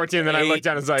it said 14, and then I looked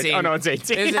down and was like, oh, no, it's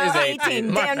 18. This is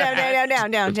 18.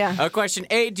 Down. Question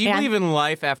 8. Do you believe in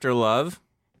life after love?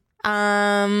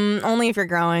 Only if you're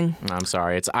growing. I'm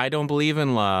sorry. It's I don't believe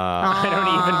in love. I don't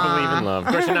even believe in love.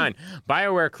 Question 9.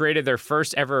 BioWare created their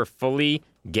first ever fully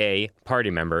gay party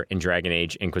member in Dragon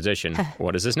Age Inquisition.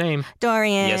 What is his name?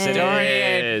 Dorian. Yes, it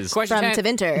is. Question From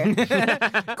 10.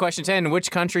 Tevinter. Question 10. Which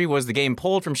country was the game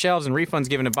pulled from shelves and refunds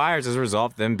given to buyers as a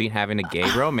result of them having a gay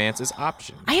romance as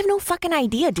option? I have no fucking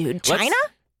idea, dude. China?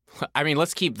 I mean,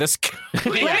 let's keep this. Let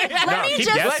me keep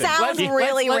just guessing. sound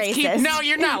really racist. No,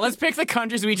 you're not. Let's pick the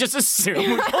countries we just assume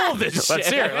we pulled this shit. Let's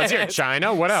hear it. Let's hear it.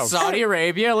 China. What else? Saudi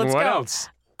Arabia. Let's what go. else?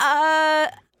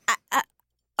 I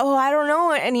don't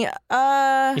know any.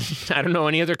 I don't know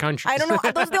any other countries. I don't know.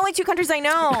 Those are the only 2 countries I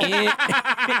know.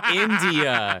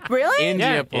 India. Really?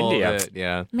 India Yeah, pulled India. it.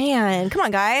 Yeah. Man, come on,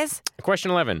 guys.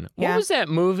 Question 11. What Yeah. was that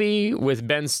movie with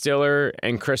Ben Stiller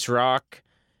and Chris Rock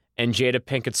and Jada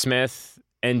Pinkett Smith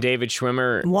and David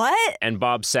Schwimmer What? and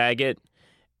Bob Saget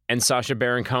and Sacha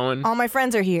Baron Cohen? All my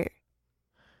friends are here.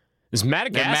 It's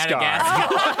Madagascar.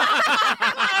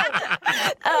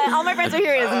 All my friends are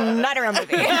here is not a real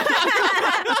movie.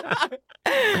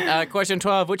 Question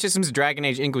 12. Which system's Dragon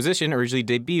Age Inquisition originally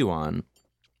debut on?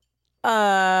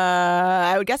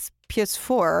 I would guess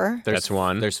PS4. That's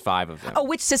one. There's 5 of them. Oh,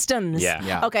 which systems?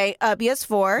 Yeah. Okay,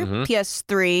 PS4, Mhm.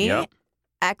 PS3, Yep.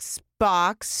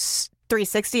 Xbox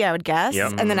 360, I would guess,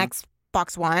 Yep. and then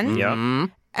Xbox One. Yep.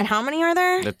 Mhm. And how many are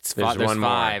there? There's There's one more.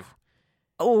 5.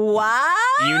 What?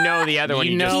 You know the other one.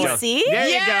 You You just know- don't. PC? There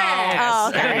you Yes! go. Oh,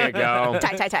 okay. There you go.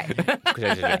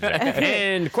 Tight.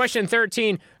 And question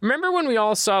 13. Remember when we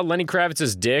all saw Lenny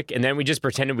Kravitz's dick and then we just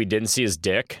pretended we didn't see his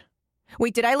dick?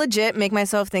 Wait, did I legit make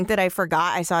myself think that I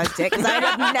forgot I saw his dick? Because I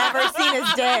have never seen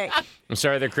his dick. I'm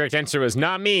sorry, the correct answer was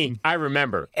not me. I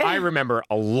remember. I remember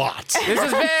a lot. This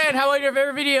has been How about your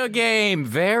favorite video game?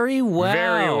 Very well.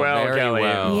 Very well, Very Kelly.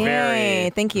 well. Yay, Very,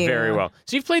 thank you. Very well.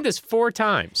 So you've played this 4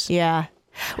 times. Yeah.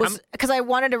 Because I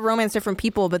wanted to romance different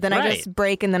people, but then I Right. just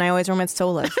break and then I always romance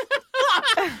Solas.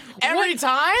 Every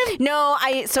time? No,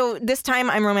 so this time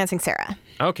I'm romancing Sarah.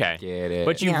 Okay. Get it.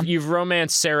 But you've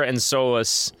romanced Sarah and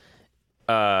Solus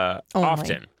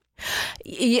often.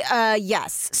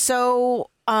 Yes. So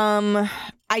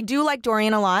I do like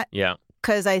Dorian a lot Yeah.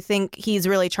 because I think he's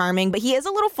really charming, but he is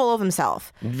a little full of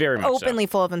himself. Very much Openly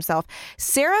full of himself.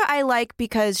 Sarah I like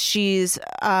because she's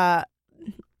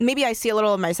maybe I see a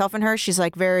little of myself in her. She's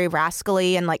like very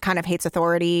rascally and like kind of hates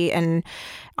authority and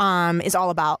is all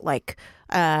about like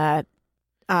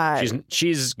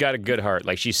She's got a good heart.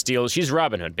 Like she steals. She's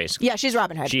Robin Hood, basically. yeah, she's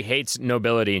Robin Hood. She hates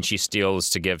nobility and she steals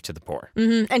to give to the poor.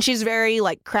 And she's very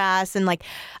like crass and like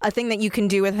a thing that you can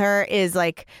do with her is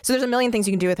like so there's a million things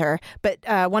you can do with her, but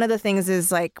one of the things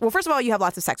is like well first of all you have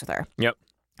lots of sex with her. Yep.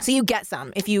 So you get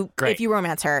some if you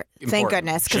romance her. Thank Important.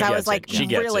 goodness, because She I gets was like it. She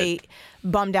gets really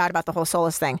bummed out about the whole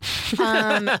Solus thing.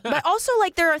 But also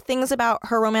like there are things about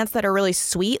her romance that are really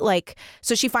sweet. Like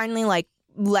so she finally like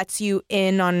lets you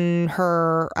in on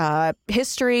her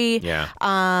history. Yeah.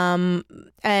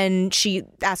 And she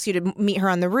asks you to meet her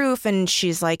on the roof, and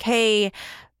she's like, "Hey,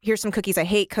 here's some cookies. I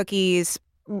hate cookies.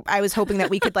 I was hoping that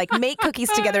we could like make cookies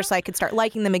together so I could start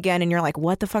liking them again." And you're like,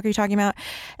 "What the fuck are you talking about?"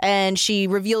 And she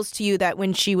reveals to you that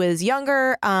when she was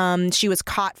younger, she was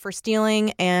caught for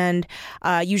stealing, and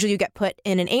usually you get put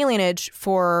in an alienage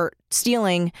for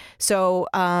stealing. So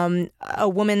a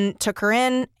woman took her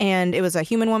in, and it was a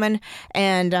human woman,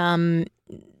 and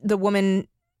the woman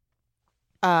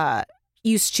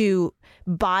used to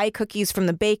buy cookies from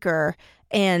the baker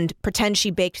and pretend she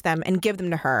baked them and give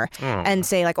them to her and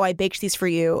say like, "Oh, I baked these for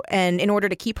you." And in order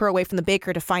to keep her away from the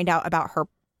baker to find out about her,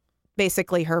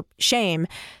 basically her shame,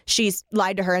 she's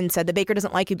lied to her and said the baker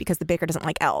doesn't like you because the baker doesn't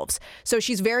like elves. So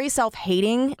she's very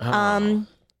self-hating.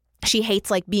 She hates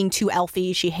like being too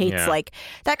elfy. She hates like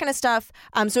that kind of stuff.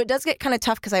 So it does get kind of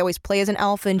tough because I always play as an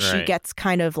elf, and she Right. gets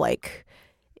kind of like,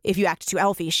 if you act too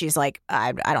elfy, she's like,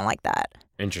 I don't like that.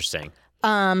 Interesting.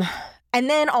 And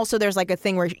then also there's like a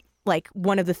thing where like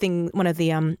one of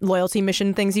the loyalty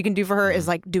mission things you can do for her is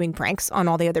like doing pranks on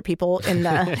all the other people in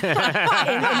the in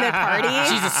the party.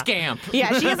 She's a scamp.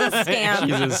 Yeah, she's a scamp.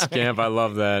 She's a scamp. I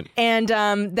love that. And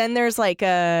then there's like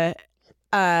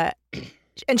and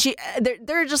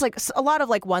there are just like a lot of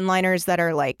like one-liners that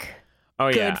are like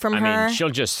good from her. I mean, she'll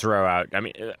just throw out. I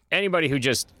mean, anybody who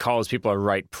just calls people a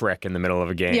right prick in the middle of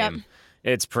a game,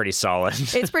 it's pretty solid.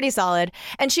 It's pretty solid.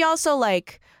 And she also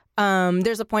like,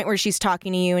 there's a point where she's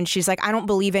talking to you and she's like, I don't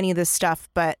believe any of this stuff,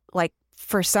 but like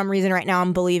for some reason right now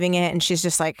I'm believing it. And she's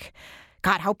just like,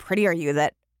 God, how pretty are you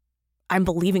that I'm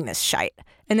believing this shite?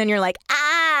 And then you're like,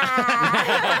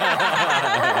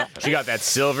 She got that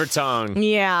silver tongue.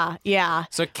 Yeah.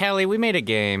 So, Kelly, we made a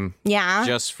game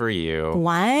just for you.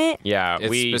 What? Yeah,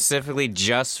 It's specifically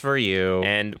just for you.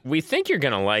 And we think you're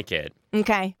going to like it.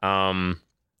 Okay.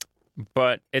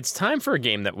 But it's time for a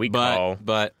game that we call...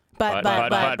 But.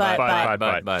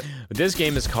 This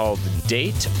game is called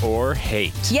Date or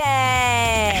Hate. Yay!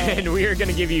 And we are going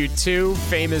to give you two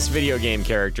famous video game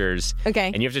characters.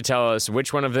 Okay. And you have to tell us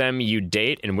which one of them you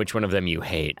date and which one of them you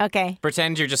hate. Okay.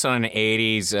 Pretend you're just on an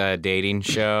 80s dating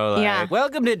show. Like, Yeah.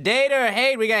 Welcome to Date or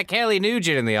Hate. We got Kelly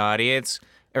Nugent in the audience.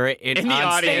 Or in the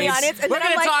audience. In the audience. And We're then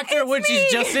going I'm to talk to her it's when me.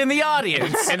 she's just in the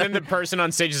audience. And then the person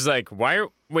on stage is like,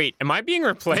 wait, am I being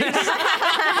replaced?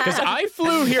 Because I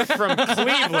flew here from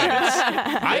Cleveland.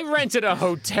 I rented a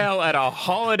hotel at a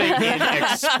Holiday Inn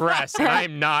Express, and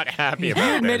I'm not happy about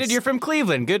You admitted this. you're from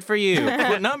Cleveland. Good for you.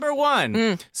 Number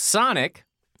one, Sonic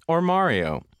or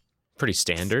Mario? Pretty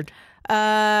standard.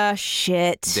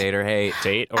 Shit. Date or hate?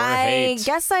 Date or I hate?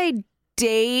 guess I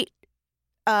date.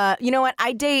 You know what?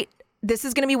 I date. This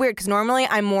is going to be weird because normally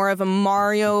I'm more of a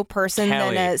Mario person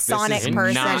Kelly, than a Sonic this is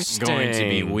person. not going to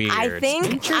be weird. I think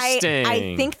Interesting.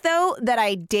 I think though that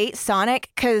I date Sonic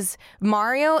because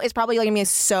Mario is probably going to be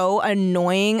so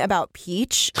annoying about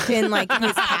Peach in like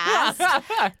his past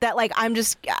that like I'm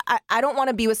just I don't want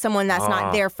to be with someone that's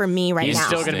not there for me right He's now.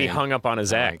 still going to be hung up on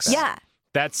his ex. Yeah.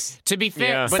 That's To be fair,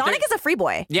 Yeah. but Sonic is a free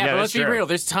boy. yeah, but that's let's be true. real.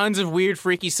 There's tons of weird,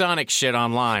 freaky Sonic shit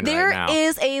online There right now.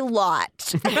 is a lot.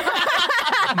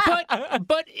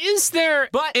 but is there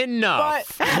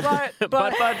enough?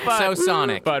 But So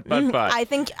Sonic. But. I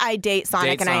think I date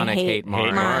Sonic Date and Sonic, I hate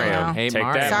Mario. Hate Take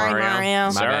Mario. that, Sorry, Mario. Mario. My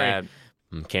Sorry. bad.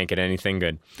 Can't get anything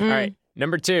good. All right,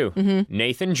 number 2,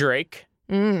 Nathan Drake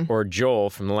or Joel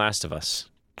from The Last of Us.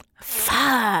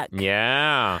 Fuck.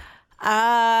 Yeah.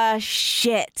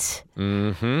 Shit.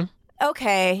 Mm-hmm.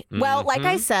 Okay. Well, like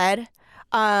I said,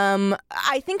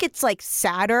 I think it's like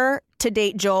sadder to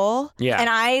date Joel. Yeah. And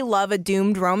I love a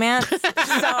doomed romance. So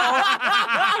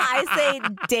I say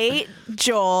date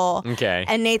Joel. Okay.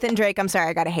 And Nathan Drake, I'm sorry,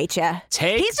 I gotta hate you.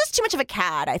 He's just too much of a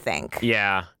cad, I think.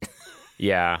 Yeah.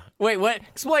 Yeah. Wait, what?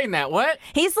 Explain that. What?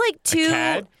 He's like too.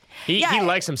 Cad? He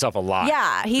likes himself a lot.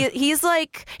 Yeah, he's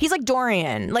like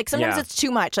Dorian. Like sometimes Yeah. it's too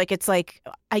much. Like it's like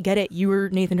I get it. You were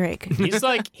Nathan Drake. He's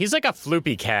like a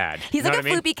floopy cad. He's You like know a what I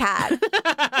mean? floopy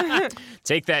cat.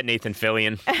 Take that, Nathan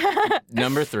Fillion.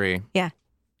 Number 3, Yeah.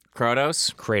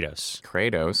 Kratos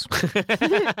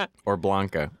or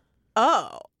Blanca?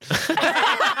 Oh.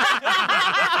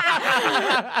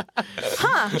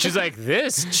 She's like,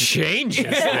 this changes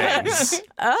things.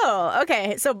 Oh.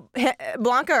 Okay. So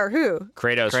Blanca or who?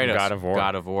 Kratos from God of War.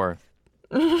 God of War.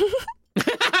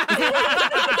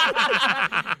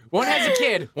 One has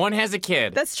a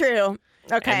kid. That's true.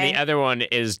 Okay. And the other one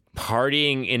is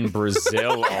partying in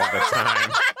Brazil all the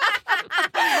time.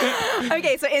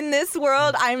 Okay. So in this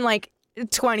world, I'm like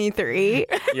 23.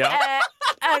 Yep.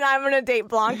 And I'm gonna date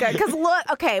Blanca because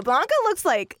Blanca looks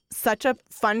like such a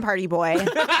fun party boy.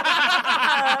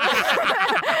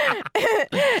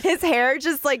 His hair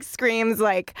just like screams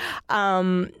like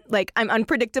I'm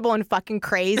unpredictable and fucking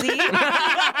crazy.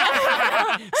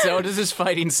 So does his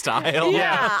fighting style.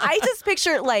 Yeah, I just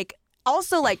picture like.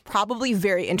 Also, like, probably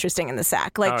very interesting in the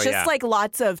sack. Like, like,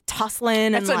 lots of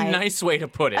tussling. That's and, a nice way to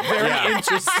put it. Very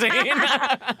interesting.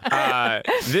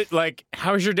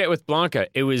 How's your date with Blanca?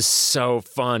 It was so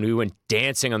fun. We went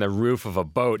dancing on the roof of a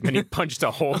boat, and then he punched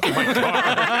a hole in my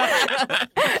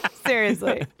car.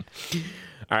 Seriously.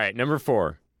 All right, number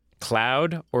 4,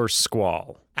 Cloud or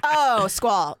Squall? Oh,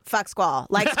 Squall. Fuck Squall.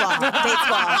 Like Squall. Date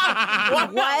Squall.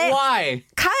 What? Why?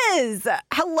 Cause,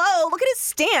 hello, look at his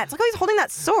stance. Look how he's holding that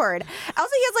sword. Also,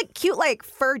 he has like cute like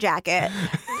fur jacket.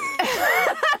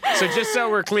 So just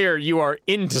so we're clear, you are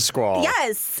into Squall.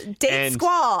 Yes, date And-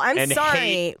 Squall. I'm and sorry.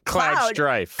 hate Cloud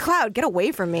Strife. Cloud, get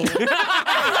away from me.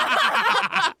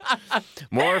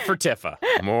 More for Tifa.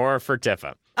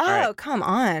 All Oh, right, come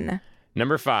on.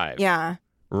 number 5. Yeah.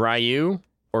 Ryu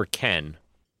or Ken?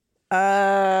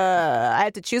 I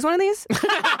have to choose one of these?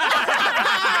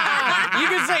 You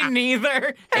can say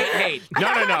neither. Hate. No.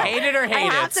 Hate it or hate I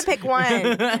it. have to pick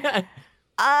one.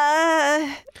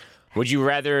 Would you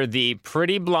rather the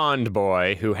pretty blonde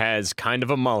boy who has kind of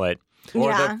a mullet, Or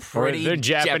Yeah. the pretty or the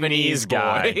Japanese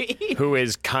guy boy. who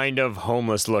is kind of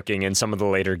homeless looking in some of the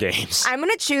later games? I'm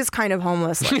going to choose kind of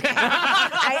homeless looking.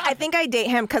 I think I date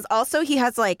him because also he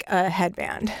has like a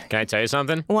headband. Can I tell you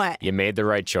something? What? You made the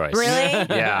right choice. Really?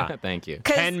 Yeah. Thank you.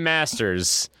 Ken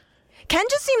Masters. Ken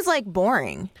just seems like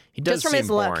boring. He does Just from seem his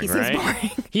look, boring, he seems right?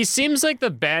 boring. He seems like the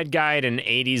bad guy in an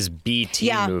 80s B-teen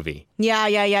Yeah. movie. Yeah.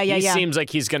 He seems like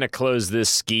he's going to close this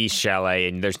ski chalet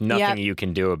and there's nothing you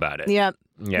can do about it. Yep.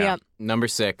 Yeah. Yep. Number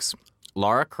 6,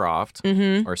 Lara Croft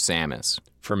or Samus?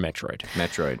 For Metroid.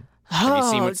 Metroid. Have you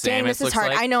seen what Samus dang, this is looks hard.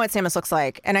 like? I know what Samus looks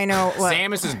like, and I know what.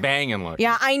 Samus is banging looking.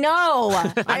 Yeah, I know.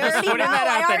 I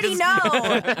already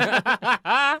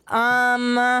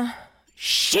know.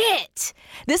 Shit.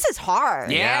 This is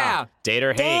hard. Yeah. Date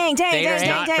or hate. Dang.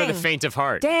 Not for the faint of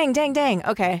heart. Dang.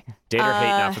 Okay. Date or hate,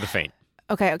 not for the faint.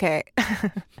 Okay.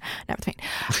 Not the faint.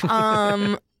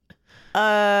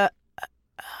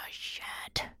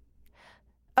 Shit.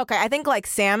 Okay, I think like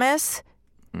Samus,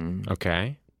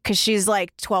 Okay. because she's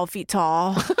like 12 feet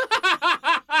tall.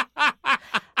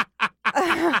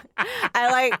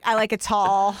 I like a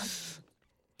tall.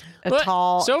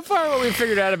 Well, so far, what we've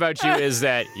figured out about you is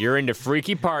that you're into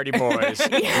freaky party boys,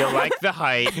 you like the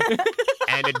height,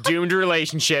 and a doomed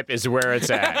relationship is where it's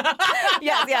at.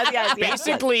 Yes.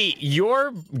 Basically,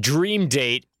 your dream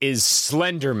date is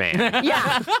Slender Man.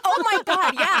 Yeah. Oh my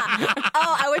God. Yeah.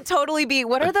 Oh, I would totally be.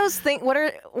 What are those things? What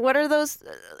are those?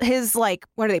 His like.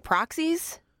 What are they?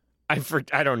 Proxies?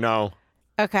 I don't know.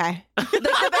 Okay.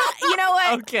 You know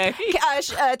what? Okay.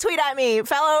 Tweet at me,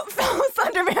 fellow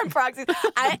Thunderman proxies.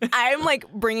 I'm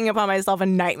like bringing upon myself a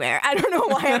nightmare. I don't know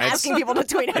why I'm asking people to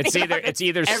tweet at me. It's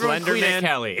either Everyone Slender tweet at Man.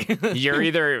 Kelly. You're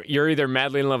either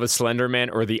madly in love with Slender Man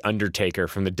or the Undertaker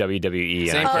from the WWE.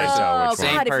 Same And I can't tell which God,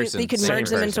 Same one. if person. you could Same merge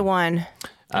them into person. one.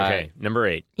 Okay, number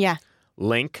 8. Yeah.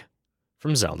 Link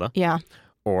from Zelda Yeah.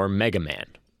 or Mega Man.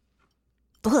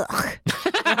 Ugh. Both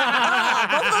of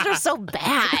those are so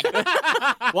bad.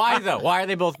 Why though? Why are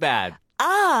they both bad?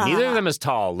 Neither of them is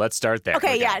tall. Let's start there.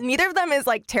 Okay, yeah. Neither of them is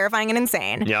like terrifying and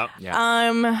insane. Yep. Yeah.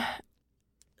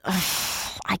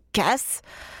 I guess.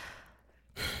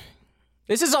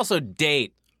 This is also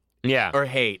date Yeah. or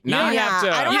hate. You Not don't have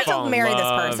to I don't have to fall in marry this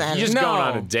love. person. You're just No. going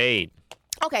on a date.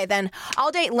 Okay, then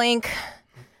I'll date Link.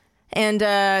 And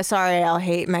sorry, I'll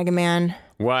hate Mega Man.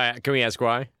 Why? Can we ask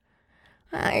why?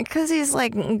 Because he's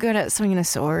like good at swinging a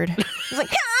sword. He's like,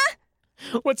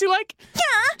 yeah. What's he like? Yeah.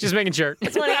 Just making sure.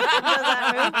 When he does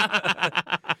that move.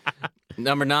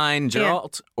 Number 9,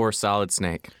 Geralt or Solid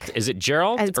Snake? Is it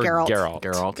Gerald It's or Geralt. Geralt?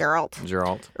 Geralt.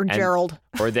 Or Gerald.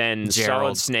 Or then Solid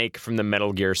Gerald. Snake from the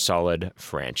Metal Gear Solid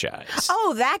franchise.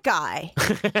 Oh, that guy.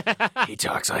 He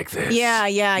talks like this.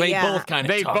 Yeah. They both kind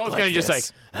of They talk both like kind of just like,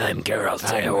 this. I'm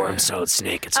Geralt, or I'm Solid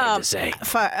Snake. It's hard to say.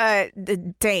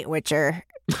 Date Witcher.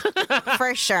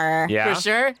 For sure. Yeah. For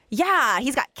sure? Yeah,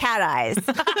 he's got cat eyes.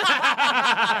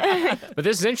 But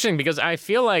this is interesting because I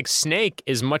feel like Snake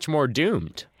is much more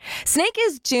doomed. Snake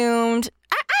is doomed.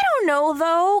 I don't know,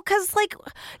 though, because, like,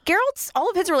 Geralt's, all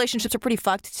of his relationships are pretty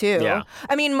fucked, too. Yeah.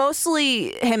 I mean,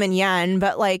 mostly him and Yen,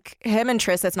 but, like, him and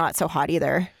Triss, that's not so hot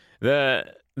either.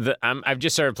 I've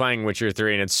just started playing Witcher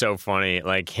 3, and it's so funny.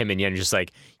 Like, him and Yen just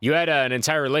like, you had an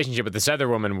entire relationship with this other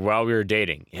woman while we were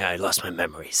dating. Yeah, I lost my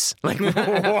memories. Like, what?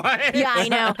 Yeah, I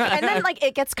know. And then, like,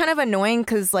 it gets kind of annoying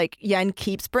because, like, Yen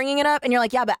keeps bringing it up, and you're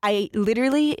like, yeah, but I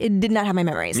literally did not have my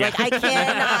memories. Like, I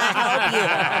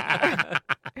cannot help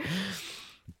you.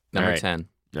 Number All right. 10.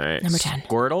 All right. Number 10.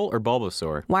 Squirtle or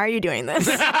Bulbasaur? Why are you doing this?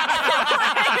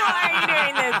 Why are you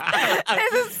doing this?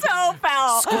 This is so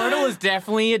foul. Squirtle is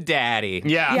definitely a daddy.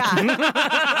 Yeah. Yeah.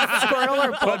 Squirtle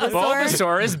or But Bulbasaur?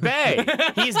 Bulbasaur is Bay.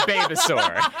 He's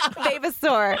Babysaur.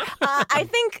 Babysaur. I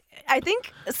think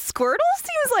Squirtle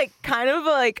seems like kind of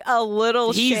like a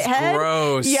little He's shithead.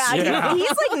 gross. Yeah, he's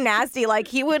like nasty. Like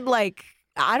he would like,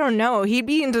 I don't know, he'd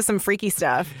be into some freaky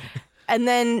stuff. And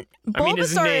then Bulbasaur I mean,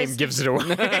 his name is, gives it away.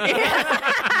 It's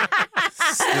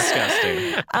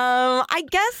disgusting. I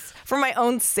guess for my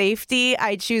own safety,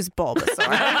 I choose Bulbasaur.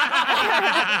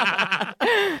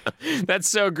 That's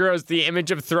so gross. The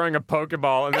image of throwing a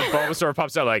Pokeball and then Bulbasaur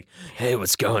pops out like, hey,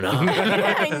 what's going on?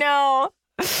 I know.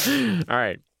 All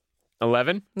right.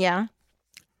 11, Yeah.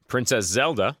 Princess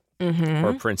Zelda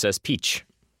or Princess Peach?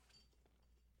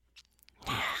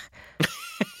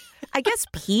 I guess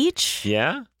Peach.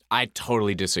 Yeah? I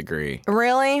totally disagree.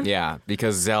 Really? Yeah,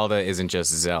 because Zelda isn't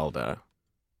just Zelda.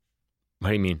 What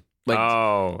do you mean?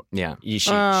 Yeah.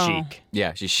 Chic.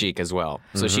 Yeah, she's chic as well.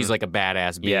 So she's like a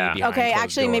badass baby. Yeah. Okay,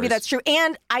 actually, maybe that's true.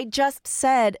 And I just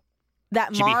said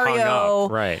that She'd be hung Mario,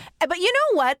 up, right? But you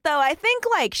know what, though? I think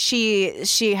like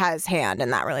she has hand in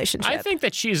that relationship. I think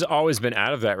that she's always been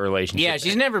out of that relationship. Yeah,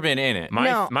 she's never been in it.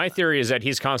 My theory is that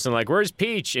he's constantly like, "Where's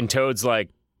Peach?" And Toad's like,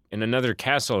 in another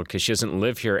castle because she doesn't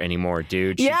live here anymore,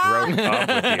 dude. She broke up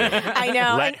with you. I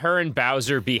know. Let her and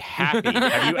Bowser be happy.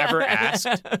 Have you ever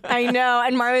asked? I know.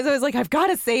 And Mario's always like, I've got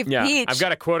to save Peach. I've got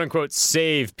to quote unquote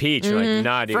save Peach. You're like,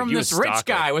 nah, dude. From you this rich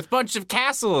guy with a bunch of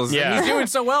castles. Yeah. And he's doing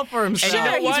so well for himself.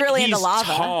 Sure, he's really into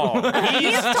lava. Tall.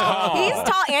 He's tall. He's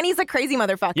tall and he's a crazy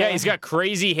motherfucker. Yeah, he's got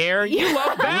crazy hair. You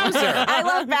love Bowser. I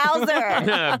love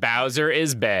Bowser. Bowser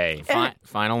is bae.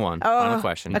 Final one. Final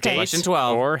question. Okay. Question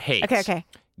 12. Or hate. Okay.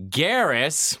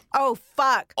 Garrus. Oh,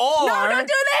 fuck. Or no, don't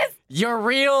do this. Your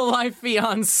real life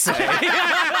fiance.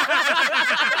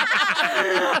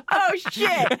 Oh,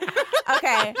 shit.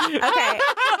 Okay.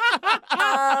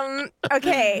 Okay.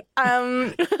 Okay.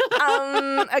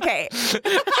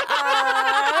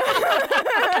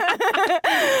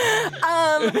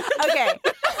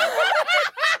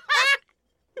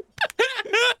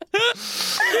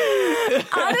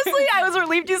 Honestly, I was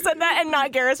relieved you said that and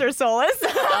not Garrus or Solus.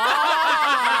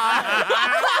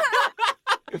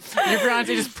 Your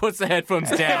fiance just puts the headphones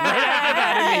down right after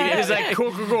that. He's like,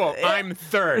 cool. I'm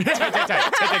third.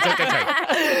 Tight.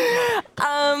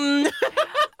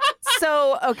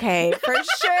 So, okay, for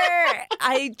sure,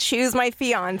 I choose my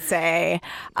fiance.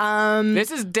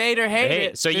 This is date or hate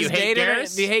it. So you hate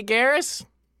Garrus? Do you hate Garrus?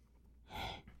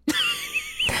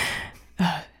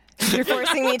 You're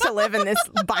forcing me to live in this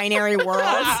binary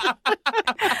world.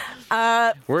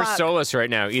 We're Solus right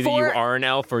now. Either you are an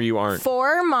elf or you aren't.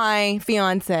 For my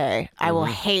fiance, I will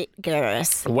hate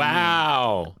Garrus.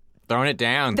 Wow. Throwing it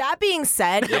down. That being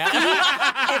said,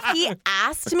 if he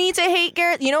asked me to hate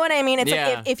Garrus, you know what I mean? It's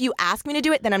like if you ask me to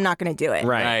do it, then I'm not going to do it.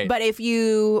 Right. But if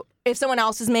someone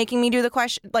else is making me do the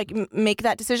question, like make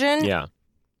that decision,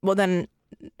 well then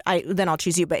I'll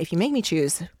choose you. But if you make me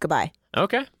choose, goodbye.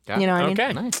 Okay. You know what I mean?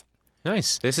 Okay.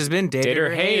 Nice. This has been Date or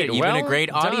Hate it. You've been a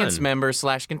great audience member /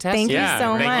 contestant. Thank you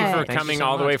so much. Thank you for coming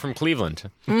all the way from Cleveland.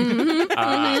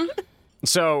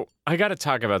 So I got to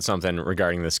talk about something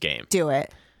regarding this game. Do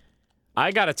it.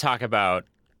 I got to talk about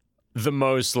the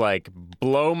most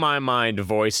blow my mind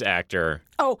voice actor.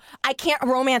 Oh, I can't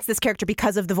romance this character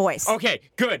because of the voice. Okay,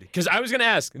 good. Because I was going to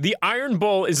ask, the Iron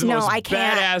Bull is the most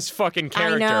badass fucking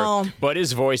character, I know. but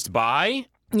is voiced by...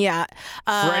 Yeah.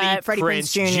 Freddie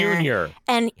Prinze Jr.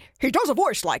 And he does a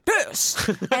voice like this.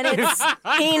 And it's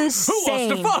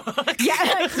insane. Who wants to fuck?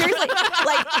 Yeah,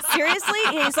 seriously.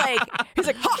 He's like,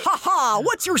 ha ha ha,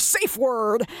 what's your safe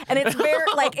word? And it's very,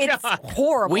 it's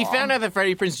horrible. We found out that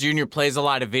Freddie Prinze Jr. plays a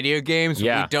lot of video games,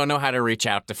 but we don't know how to reach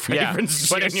out to Freddie Prinze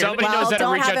Jr. But if somebody knows how to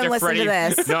reach out to Freddie...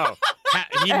 No.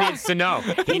 He needs to know.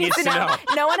 He needs to know.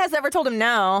 No one has ever told him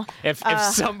no. If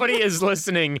somebody is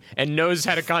listening and knows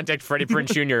how to contact Freddie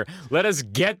Prinze Jr., let us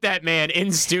get that man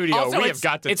in studio. Also, we have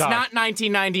got to talk. It's not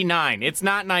 1999. It's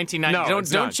not 1999. No,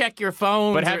 don't check your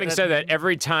phone. But having said that,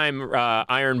 every time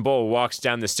Iron Bull walks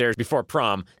down the stairs before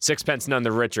prom, Sixpence None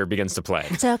the Richer begins to play.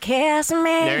 So kiss me.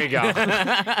 There you go.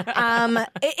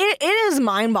 It is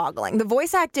mind-boggling. The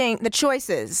voice acting, the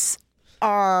choices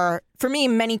are, for me,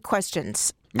 many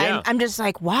questions. Yeah. I'm just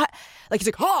like, what? He's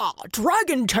like,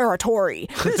 dragon territory.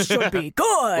 This should be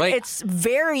good. It's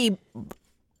very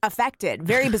affected,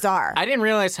 very bizarre. I didn't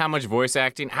realize how much voice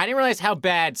acting. I didn't realize how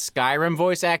bad Skyrim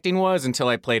voice acting was until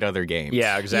I played other games.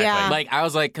 Yeah, exactly. Yeah. I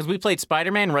was like, because we played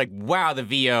Spider-Man, we're like, wow, the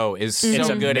VO is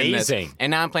so good in this. And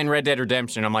now I'm playing Red Dead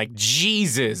Redemption. I'm like,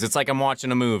 Jesus, it's like I'm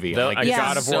watching a movie.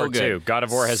 God of War too. God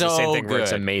of War has the same thing where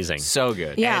it's amazing. So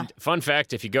good. Yeah. And fun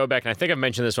fact, if you go back, and I think I've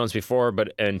mentioned this once before,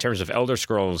 but in terms of Elder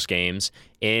Scrolls games,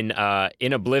 in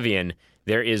Oblivion,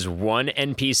 there is one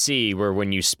NPC where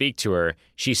when you speak to her,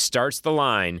 she starts the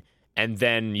line, and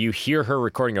then you hear her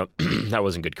recording go, that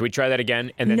wasn't good. Can we try that again?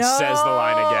 And then says the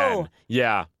line again.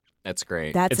 Yeah. That's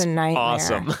great. That's a nightmare.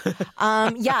 Awesome.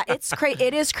 Yeah,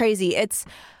 it is crazy. It's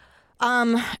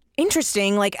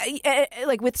interesting. Like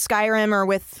with Skyrim or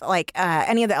with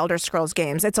any of the Elder Scrolls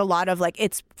games, it's a lot of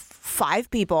it's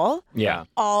 5 people. Yeah.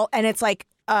 And it's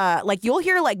you'll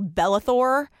hear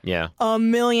Bellathor a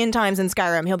million times in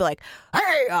Skyrim. He'll be like,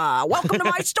 hey, welcome to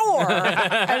my store.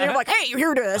 And you're like, hey, you're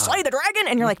here to slay the dragon?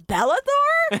 And you're like,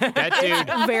 Bellathor? That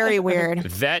dude. Very weird.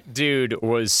 That dude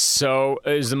was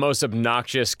the most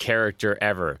obnoxious character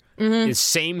ever. Mm-hmm. His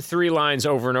same 3 lines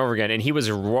over and over again. And he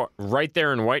was right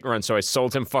there in Whiterun, so I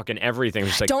sold him fucking everything.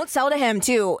 Don't sell to him,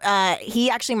 too. He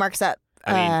actually marks up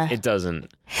I mean, it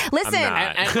doesn't. Listen.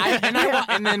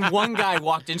 And then one guy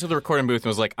walked into the recording booth and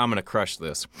was like, I'm going to crush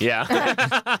this.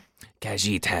 Yeah.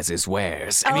 Khajiit has his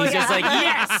wares. And he's just like,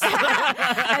 yes!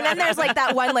 And then there's like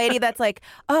that one lady that's like,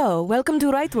 oh, welcome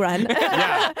to Right Run.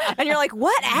 Yeah. And you're like,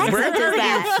 what accent Where is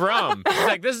that? are you from? It's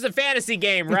like, this is a fantasy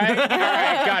game, right? All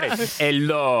right, got it.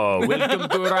 Hello, welcome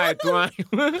to Right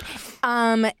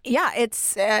Run. Yeah,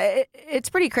 it's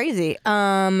pretty crazy.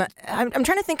 I'm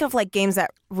trying to think of like games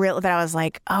that I was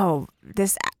like, oh,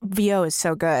 this VO is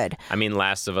so good. I mean,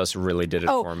 Last of Us really did it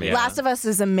for me. Last of Us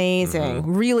is amazing.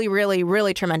 Mm-hmm. Really, really,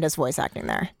 really tremendous voice acting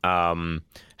there. How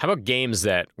about games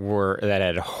that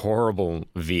had horrible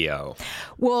VO?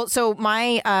 Well, so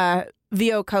my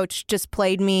VO coach just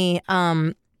played me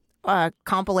a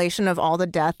compilation of all the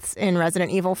deaths in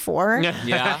Resident Evil 4.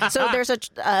 Yeah. So there's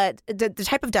the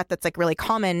type of death that's like really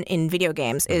common in video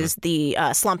games is the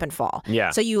slump and fall.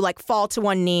 Yeah. So you like fall to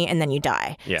one knee and then you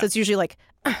die. Yeah. So it's usually like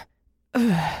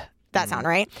that sound,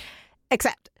 right?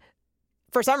 Except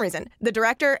for some reason, the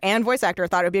director and voice actor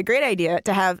thought it would be a great idea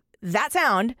to have that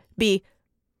sound be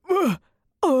and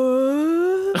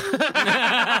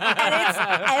it's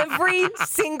every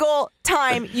single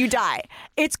time you die.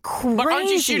 It's crazy. But aren't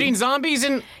you shooting zombies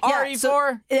in RE4?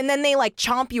 So, and then they like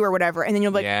chomp you or whatever, and then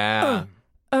you'll be like, yeah.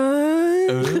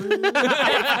 It's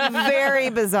very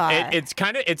bizarre.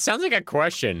 It sounds like a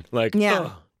question. Like,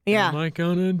 Yeah. Yeah. am I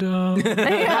gonna die?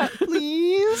 Yeah,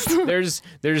 please.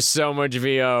 There's so much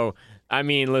VO. I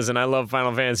mean, listen, I love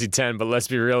Final Fantasy X, but let's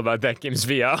be real about that game's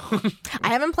VO. I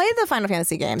haven't played the Final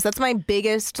Fantasy games. That's my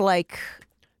biggest, like...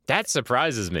 That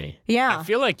surprises me. Yeah. I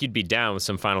feel like you'd be down with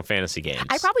some Final Fantasy games.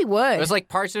 I probably would. There's like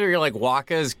parts of it you're like,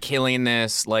 Waka's killing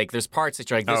this. Like, there's parts that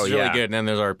you're like, this is really good. And then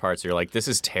there's other parts that you're like, this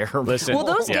is terrible. Listen, well,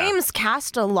 those games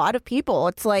cast a lot of people.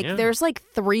 It's like, there's like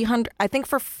 300... I think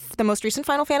for the most recent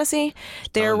Final Fantasy,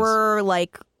 there were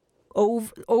like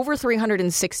over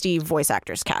 360 voice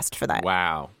actors cast for that.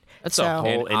 Wow. That's a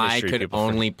whole industry. I could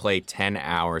only play 10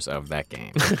 hours of that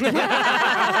game.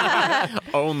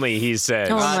 Only, he says.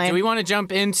 Do we want to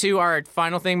jump into our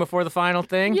final thing before the final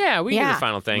thing? Yeah, we can do the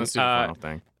final thing. Let's do the final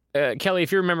thing. Kelly,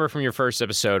 if you remember from your first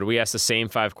episode, we asked the same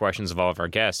 5 questions of all of our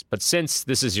guests. But since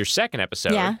this is your second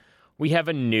episode, we have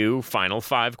a new final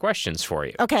 5 questions for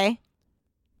you. Okay.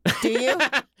 Do you?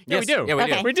 Yeah, we do. Yeah, we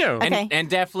do. We do. Okay. And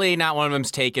definitely not one of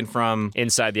them's taken from...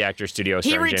 Inside the Actors Studio.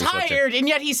 He retired, and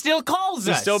yet he still calls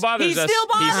us. He still bothers us. He still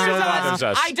bothers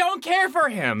us. I don't care for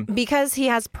him. Because he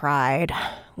has pride,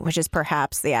 which is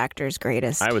perhaps the actor's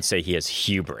greatest. I would say he has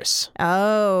hubris.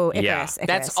 Oh, Icarus. Yeah. Icarus,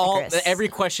 That's all. Icarus. Every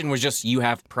question was just, you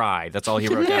have pride. That's all he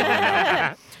wrote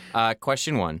down.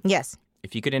 Question 1. Yes.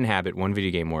 If you could inhabit one video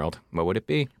game world, what would it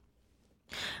be?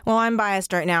 Well, I'm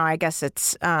biased right now. I guess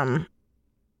it's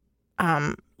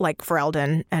like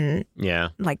Ferelden and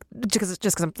like just because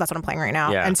that's what I'm playing right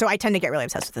now. Yeah. And so I tend to get really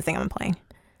obsessed with the thing I'm playing.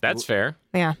 That's fair.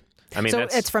 Yeah. I mean, so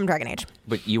it's from Dragon Age.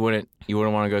 But you wouldn't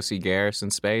want to go see Garrus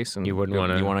in space, and you wouldn't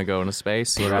want to. You want to go into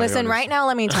space. Listen, right now,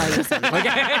 let me tell you something. Right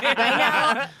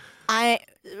now,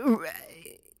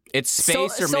 it's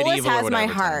space or Solus medieval has or whatever.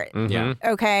 my heart. Yeah.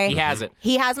 Okay. He has it.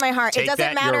 He has my heart. Take it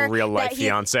doesn't that, matter. your real life that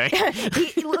fiance.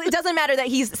 It doesn't matter that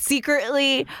he's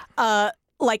secretly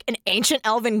like an ancient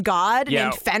elven god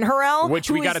named Fen'Harel, which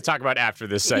we got to talk about after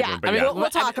this segment. Yeah, but we'll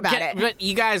talk about it. But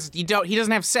you guys, he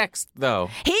doesn't have sex though.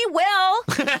 He will.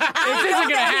 This isn't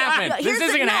gonna happen. This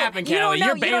isn't gonna happen, Kelly.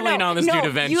 You're bailing on this dude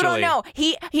eventually. You don't know.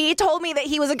 He told me that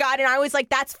he was a god, and I was like,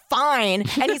 that's fine.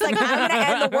 And he's like, I'm gonna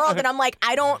end the world, and I'm like,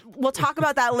 we'll talk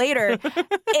about that later.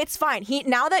 It's fine.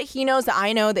 Now that he knows that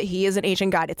I know that he is an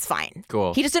ancient god, it's fine.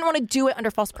 Cool. He just didn't want to do it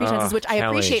under false pretenses, which I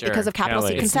appreciate because of capital C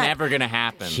consent. It's never gonna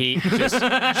happen. He just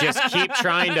keep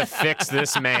trying to fix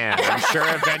this man. I'm sure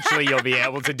eventually you'll be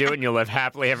able to do it and you'll live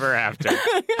happily ever after.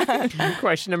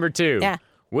 Question number 2. Yeah.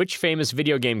 Which famous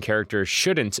video game character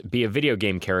shouldn't be a video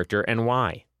game character and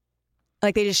why?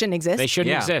 Like they just shouldn't exist? They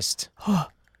shouldn't exist.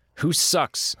 Who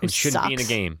sucks and shouldn't be in a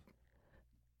game?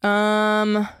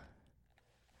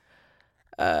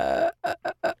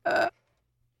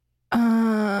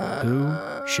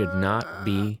 Who should not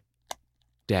be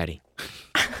daddy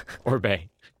or bae?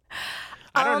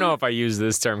 I don't know if I use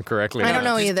this term correctly. I don't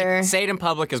know either. Say it in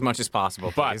public as much as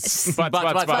possible. Butts.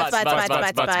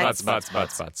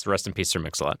 Rest in peace, Sir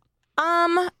Mix-a-Lot.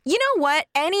 You know what?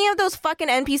 Any of those fucking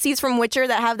NPCs from Witcher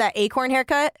that have that acorn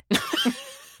haircut? Get out!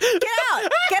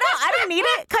 I don't need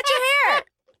it. Cut your hair.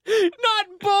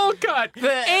 Not bowl cut.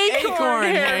 The acorn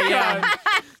haircut.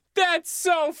 That's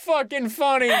so fucking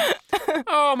funny.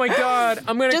 Oh my God.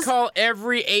 I'm going to call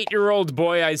every 8-year-old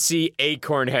boy I see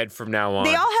Acorn Head from now on.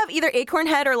 They all have either acorn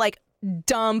head or like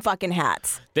dumb fucking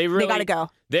hats. They gotta go.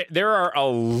 There are a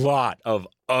lot of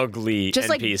ugly just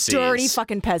NPCs. Like dirty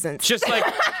fucking peasants. Just like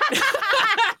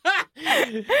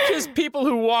just people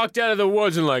who walked out of the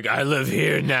woods and like, I live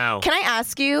here now. Can I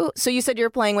ask you, so you said you're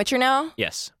playing Witcher now?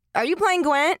 Yes. Are you playing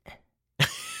Gwent?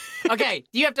 Okay,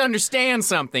 you have to understand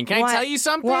something. Can I tell you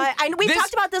something? What? We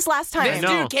talked about this last time. This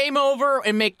dude came over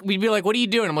and we'd be like, what are you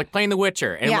doing? I'm like, playing The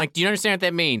Witcher. And I'm like, do you understand what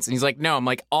that means? And he's like, no. I'm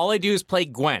like, all I do is play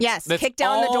Gwent. Yes, That's kick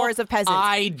down the doors of peasants.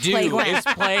 I do play Gwent. is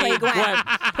play Gwent.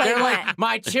 They're Gwent. like,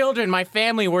 my children, my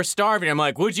family, we're starving. I'm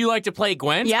like, would you like to play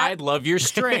Gwent? Yep. I'd love your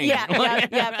string.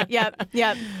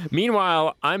 Yep.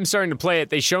 Meanwhile, I'm starting to play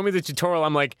it. They show me the tutorial.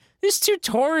 I'm like, this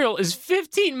tutorial is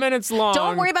 15 minutes long.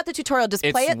 Don't worry about the tutorial. Just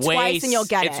play it twice and you'll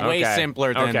get it. It's way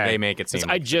simpler than they make it seem.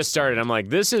 I just started. I'm like,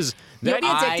 this is...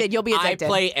 You'll be addicted. I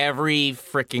play every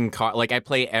freaking car. Like, I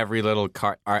play every little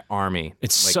army.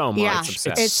 It's like, so much. Yeah,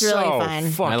 it's really so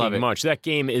fun. fucking I love it. much. That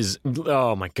game is...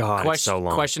 Oh, my God. It's so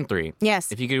long. Question 3.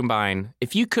 Yes. If you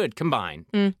could combine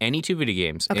any 2 video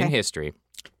games in history,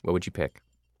 what would you pick?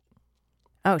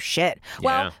 Oh, shit.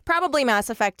 Well, probably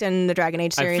Mass Effect and the Dragon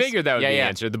Age series. I figured that would be the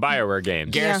answer. The BioWare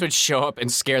games. Garrus would show up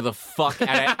and scare the fuck out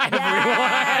of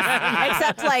everyone.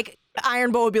 Except, like,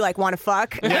 Iron Bull would be like, want to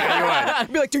fuck? Yeah, you would.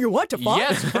 I'd be like, do you want to fuck?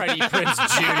 Yes, Freddie Prinze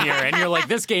Jr. And you're like,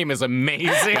 this game is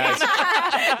amazing.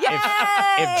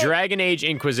 If Dragon Age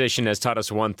Inquisition has taught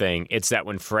us one thing, it's that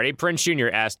when Freddie Prinze Jr.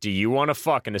 asks, do you want to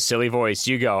fuck in a silly voice,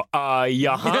 you go,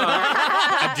 yeah,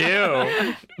 I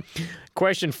do.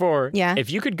 Question 4. Yeah.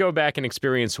 If you could go back and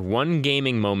experience one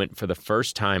gaming moment for the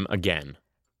first time again,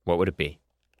 what would it be?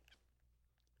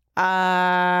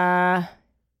 The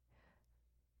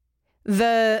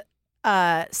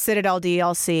Citadel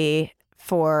DLC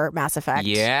for Mass Effect.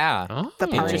 Yeah. The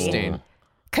party. Interesting.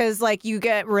 Because, like, you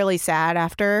get really sad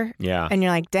after. Yeah. And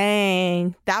you're like,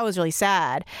 dang, that was really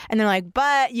sad. And they're like,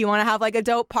 but you want to have, like, a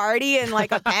dope party in,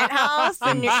 like, a penthouse?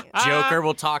 And Joker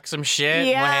will talk some shit.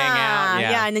 Yeah. We'll hang out.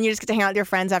 Yeah, and then you just get to hang out with your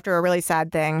friends after a really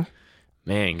sad thing.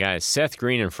 Man, guys, Seth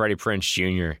Green and Freddie Prinze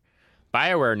Jr.,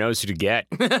 BioWare knows who to get.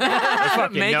 Making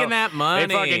that money.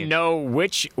 They fucking know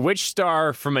which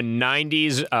star from a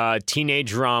 90s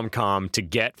teenage rom-com to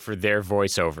get for their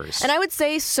voiceovers. And I would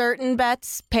say certain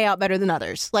bets pay out better than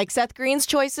others. Like Seth Green's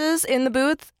choices in the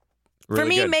booth, really for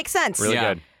me, good. make sense. Really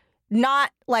good.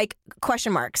 Not like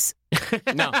question marks.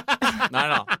 No, not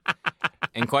at all.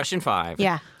 And question 5.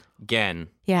 Yeah. Again.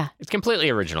 Yeah. It's completely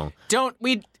original.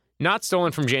 Not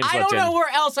stolen from James Lipton. I don't know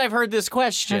where else I've heard this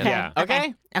question. Okay. Yeah.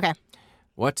 Okay? Okay.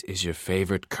 What is your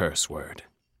favorite curse word?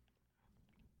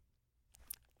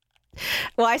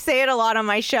 Well, I say it a lot on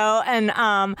my show, and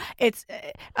it's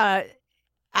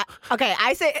okay.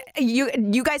 I say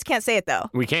you guys can't say it though.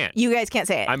 We can't. You guys can't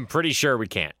say it. I'm pretty sure we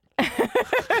can't.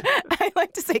 I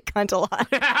like to say cunt a lot,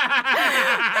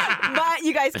 but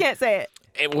you guys can't say it.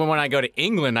 When I go to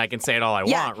England, I can say it all I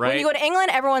want, right? When you go to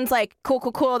England, everyone's like,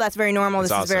 cool. That's very normal. That's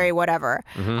this awesome. is very whatever.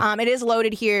 Mm-hmm. It is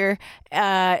loaded here.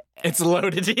 It's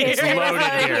loaded here. It's loaded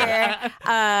here.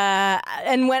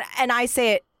 And I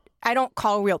say it, I don't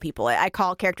call real people it. I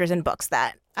call characters in books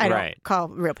that. I don't call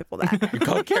real people that. You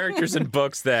call characters in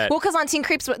books that... Well, because on Teen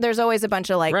Creeps, there's always a bunch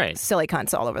of like silly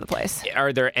cunts all over the place.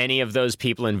 Are there any of those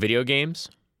people in video games?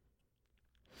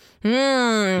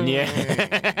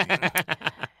 Yeah.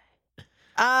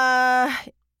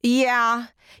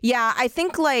 Yeah. I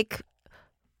think like,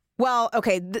 well,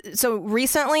 okay. So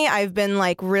recently I've been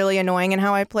like really annoying in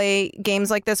how I play games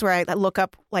like this where I look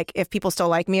up like if people still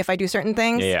like me if I do certain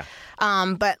things. Yeah.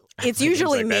 But it's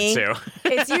usually me.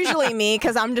 It's usually me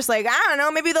because I'm just like, I don't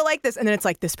know, maybe they'll like this. And then it's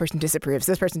like, this person disapproves.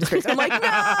 This person disapproves. I'm like,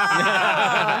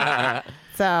 no.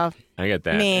 So I get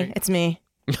that. It's me.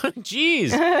 Jeez.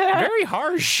 Very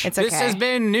harsh. It's okay. This has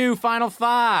been New Final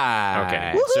 5.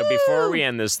 Okay. Woo-hoo! So before we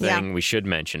end this thing, we should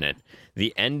mention it.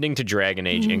 The ending to Dragon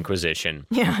Age Inquisition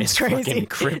it's is crazy. fucking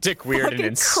cryptic, weird,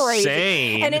 and Crazy.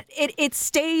 insane. And it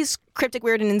stays cryptic,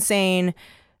 weird, and insane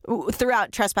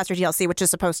throughout Trespasser DLC, which is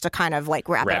supposed to kind of like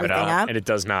wrap everything up. And it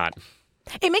does not.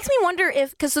 It makes me wonder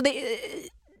if, because so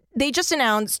they just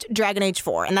announced Dragon Age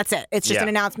 4, and that's it. It's just an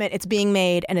announcement. It's being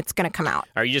made, and it's going to come out.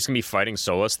 Are you just going to be fighting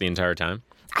Solus the entire time?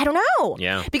 I don't know.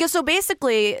 Yeah. Because so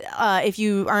basically, if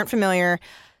you aren't familiar,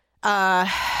 there's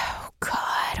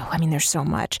so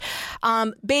much.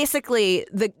 Basically,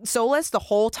 the Solus the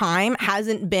whole time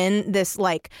hasn't been this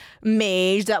like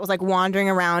mage that was like wandering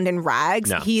around in rags.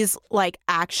 No. He's like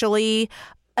actually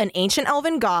an ancient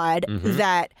elven god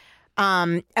that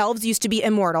elves used to be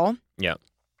immortal. Yeah.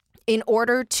 In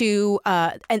order to,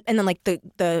 and then like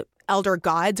the elder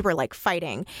gods were like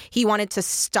fighting. He wanted to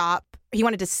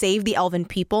save the elven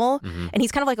people, and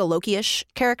he's kind of like a Loki-ish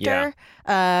character.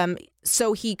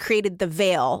 So he created the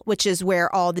Veil, which is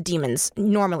where all the demons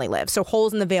normally live. So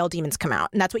holes in the Veil, demons come out.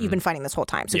 And that's what you've been fighting this whole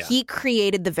time. So he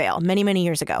created the Veil many, many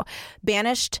years ago.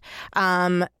 Banished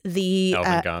the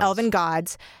elven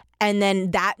gods. And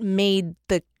then that made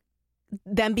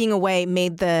them being away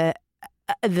made the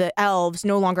elves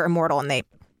no longer immortal and they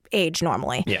age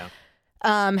normally. Yeah.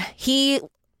 He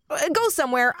goes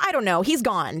somewhere. I don't know. He's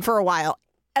gone for a while.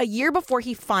 A year before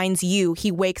he finds you,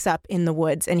 he wakes up in the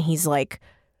woods and he's like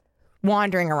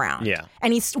wandering around. Yeah.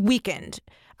 And he's weakened.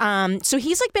 So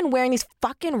he's like been wearing these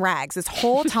fucking rags this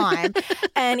whole time.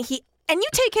 And you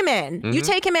take him in. Mm-hmm. You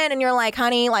take him in and you're like,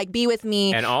 honey, like, be with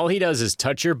me. And all he does is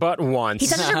touch your butt once. He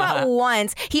touches your butt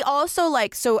once. He also,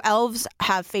 like, so elves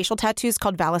have facial tattoos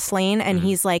called Valaslain. And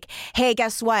he's like, hey,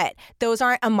 guess what? Those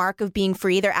aren't a mark of being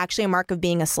free. They're actually a mark of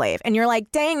being a slave. And you're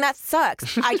like, dang, that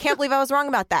sucks. I can't believe I was wrong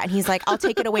about that. And he's like, I'll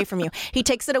take it away from you. He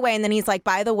takes it away. And then he's like,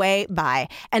 by the way, bye.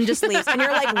 And just leaves. And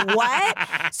you're like,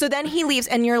 what? So then he leaves.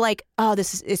 And you're like, oh,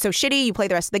 this is so shitty. You play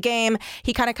the rest of the game.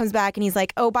 He kind of comes back and he's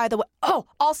like, oh, by the way. Oh,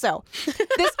 also,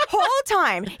 this whole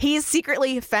time, he's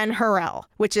secretly Fen-Harel,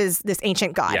 which is this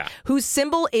ancient god, whose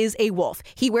symbol is a wolf.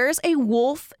 He wears a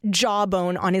wolf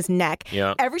jawbone on his neck.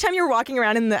 Yeah. Every time you're walking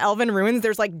around in the elven ruins,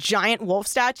 there's like giant wolf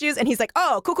statues, and he's like,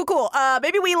 oh, cool.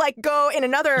 Maybe we like go in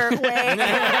another way.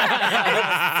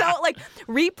 So like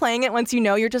replaying it once you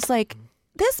know, you're just like,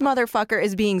 this motherfucker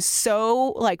is being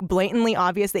so like blatantly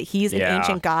obvious that he's an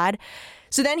ancient god.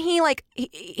 So then he like,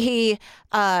 he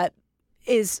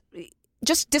is...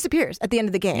 just disappears at the end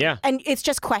of the game. Yeah. And it's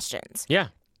just questions. Yeah.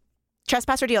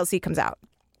 Trespasser DLC comes out.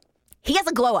 He has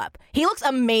a glow up. He looks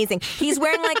amazing. He's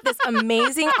wearing like this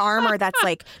amazing armor that's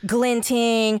like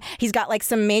glinting. He's got like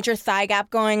some major thigh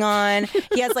gap going on.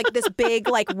 He has like this big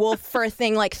like wolf fur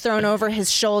thing like thrown over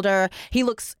his shoulder. He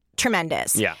looks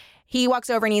tremendous. Yeah. He walks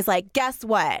over and he's like, guess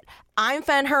what? I'm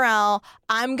Fen-Harel.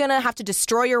 I'm going to have to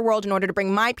destroy your world in order to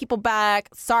bring my people back.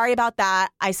 Sorry about that.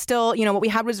 I still, what we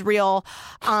had was real.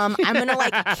 I'm going to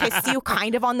like kiss you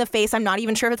kind of on the face. I'm not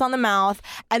even sure if it's on the mouth.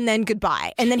 And then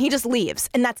goodbye. And then he just leaves.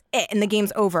 And that's it. And the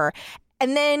game's over.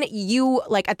 And then you,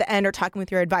 like, at the end are talking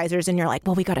with your advisors and you're like,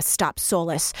 well, we got to stop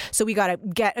Solus. So we got to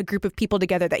get a group of people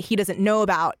together that he doesn't know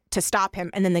about to stop him.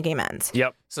 And then the game ends.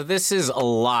 Yep. So this is a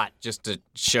lot just to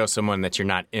show someone that you're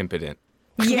not impotent.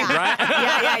 Yeah. Right?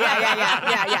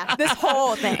 Yeah. This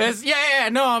whole thing.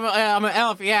 No, I'm an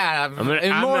elf. Yeah, I'm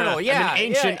immortal. I'm an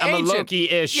ancient. I'm a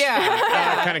Loki-ish.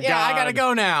 Kind of god. I gotta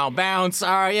go now. Bounce.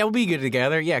 All right. Yeah, we'll be good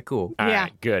together. Yeah, cool. All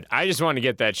right, good. I just want to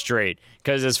get that straight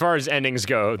because as far as endings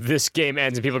go, this game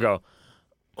ends and people go,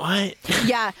 what?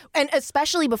 Yeah, and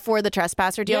especially before the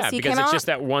Trespasser DLC came out. Yeah, because it's just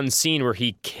that one scene where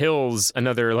he kills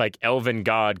another, like, elven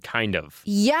god, kind of.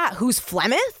 Yeah, who's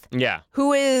Flemeth? Yeah.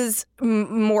 Who is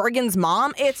Morgan's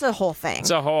mom? It's a whole thing.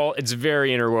 It's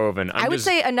very interwoven. I would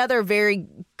say another very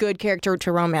good character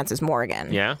to romance is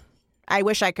Morgan. Yeah? I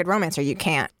wish I could romance her. You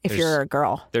can't if you're a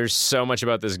girl. There's so much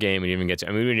about this game we didn't even get to.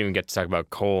 I mean, we didn't even get to talk about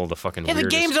Cole, the fucking the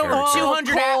game's character. over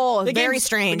 200 hours. Very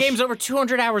strange. The game's over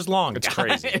 200 hours long. It's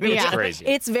crazy. It's crazy.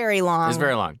 It's very long. It's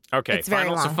very long. Okay. It's very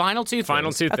long. So final two things.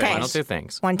 Final two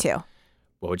things. 1, 2.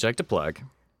 What would you like to plug?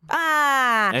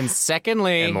 And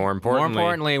secondly, and more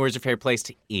importantly, where's your favorite place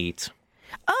to eat?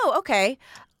 Oh, okay.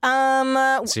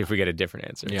 Let's see if we get a different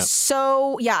answer. Yep.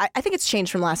 So, yeah, I think it's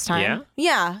changed from last time.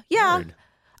 Yeah. Weird.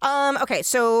 Okay,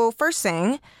 so first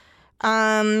thing,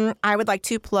 I would like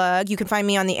to plug, you can find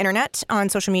me on the internet, on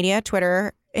social media,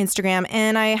 Twitter, Instagram,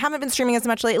 and I haven't been streaming as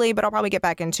much lately, but I'll probably get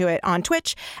back into it on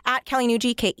Twitch at Kelly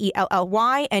Nugent,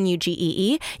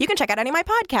 KellyNugee. You can check out any of my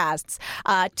podcasts.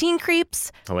 Teen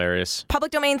Creeps. Hilarious.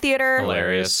 Public Domain Theater.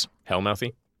 Hilarious.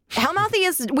 Hellmouthy. Hellmouthy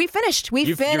is, we finished.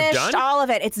 We finished all of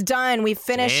it. It's done. We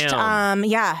finished,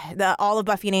 all of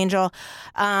Buffy and Angel.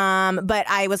 But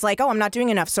I was like, I'm not doing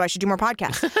enough, so I should do more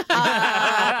podcasts.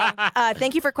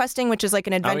 Thank You for Questing, which is like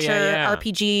an adventure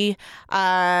RPG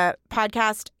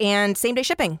podcast, and Same Day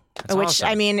Shipping, That's which, awesome.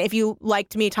 I mean, if you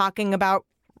liked me talking about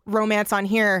romance on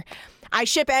here, I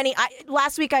ship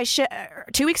last week I shipped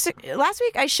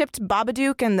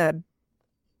Babadook and the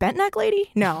Bent Neck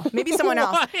Lady? No, maybe someone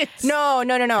else. No.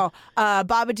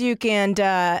 Babadook and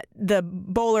the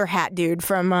bowler hat dude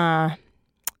from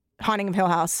Haunting of Hill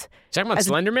House. Talking about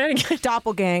Slender Man again?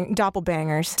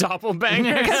 Doppelbangers.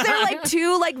 Doppelbangers. Because they're like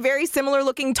two like very similar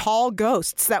looking tall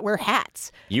ghosts that wear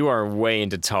hats. You are way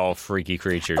into tall, freaky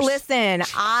creatures. Listen,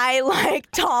 I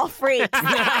like tall freaks.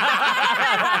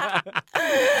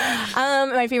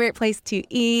 My favorite place to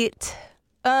eat.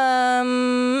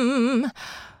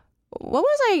 What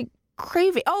was I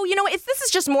craving? Oh, this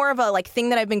is just more of a like thing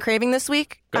that I've been craving this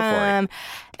week. Go for it.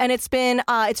 And it's been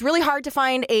it's really hard to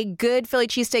find a good Philly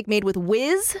cheesesteak made with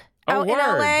whiz. out in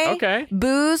LA. Okay.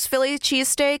 Booze, Philly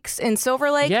cheesesteaks in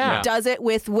Silver Lake does it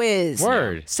with whiz.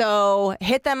 Word. So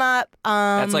hit them up.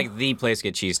 That's like the place to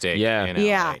get cheesesteak.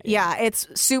 Yeah. It's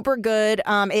super good.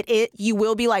 You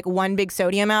will be like one big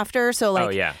sodium after. So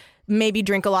like maybe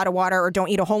drink a lot of water or don't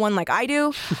eat a whole one like I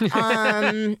do.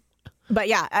 But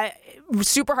yeah,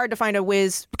 super hard to find a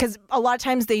whiz because a lot of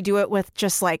times they do it with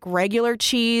just like regular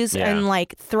cheese and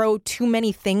like throw too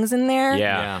many things in there.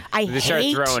 Yeah. I they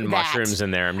hate start throwing mushrooms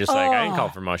in there. I'm just like, I didn't call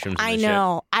for mushrooms in I this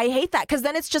know. I hate that because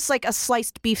then it's just like a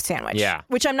sliced beef sandwich. Yeah.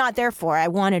 Which I'm not there for. I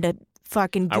wanted a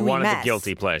fucking gooey I wanted mess. the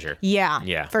guilty pleasure.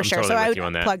 Yeah, for I'm sure. Totally so I with you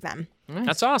on would that. plug them.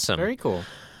 That's awesome. Very cool.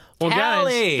 Well,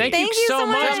 Kelly. guys, thank you so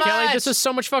much, Kelly. This was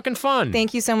so much fucking fun.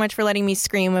 Thank you so much for letting me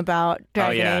scream about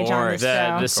Dragon Age on this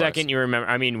show. The second you remember,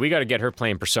 I mean, we got to get her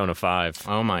playing Persona 5.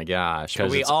 Oh my gosh. But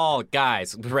we all,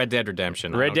 guys, Red Dead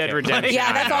Redemption. Red Dead Redemption.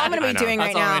 Yeah, that's all I'm going to be doing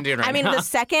right now. I mean, the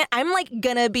second, I'm like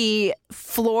going to be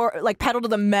pedal to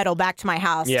the metal back to my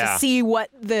house to see what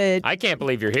the... I can't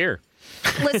believe you're here.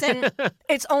 Listen,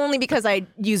 it's only because I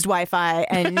used Wi-Fi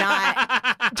and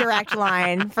not direct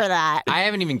line for that. I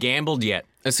haven't even gambled yet.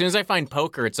 As soon as I find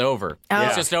poker, it's over.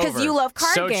 It's just over. Because you love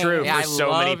card games. So true for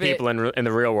so many people in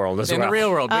the real world as well. In the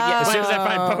real world. But as soon as I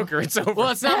find poker, it's over. Well,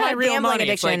 it's not my real money.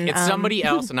 Addiction. It's somebody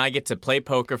else, and I get to play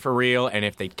poker for real. And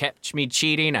if they catch me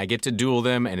cheating, I get to duel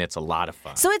them, and it's a lot of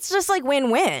fun. So it's just like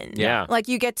win-win. Yeah. Like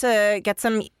you get to get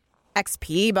some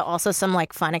XP, but also some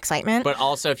like fun excitement. But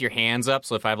also, if your hand's up,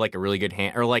 so if I have like a really good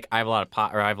hand, or like I have a lot of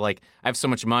pot, or I have so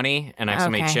much money and I have so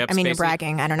many chips. I mean, you're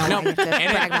bragging. I don't know. Why you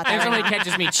brag about that. And if somebody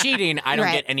catches me cheating, I don't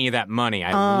get any of that money.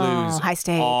 I lose high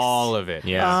stakes. all of it.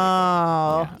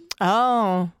 Yeah.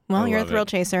 Oh, well, you're a thrill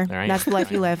chaser. Right. That's the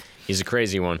life you live. He's a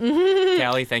crazy one.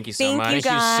 Kelly, thank you so much. Thank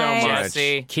you guys. Thank you so much.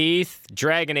 Jesse. Keith,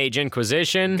 Dragon Age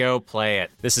Inquisition. Go play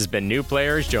it. This has been New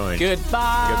Players Joined.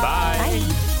 Goodbye. Goodbye.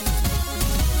 Bye.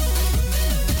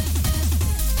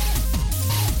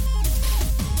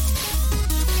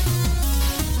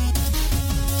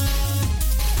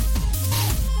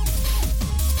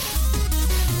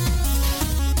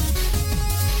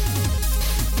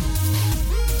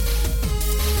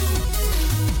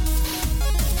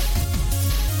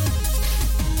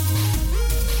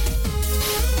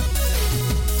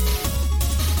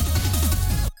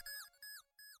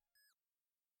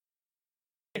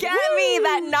 Get me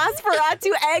that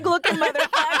Nosferatu egg-looking motherfucker.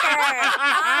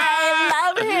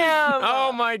 I love him.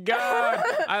 Oh my God.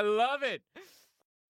 I love it.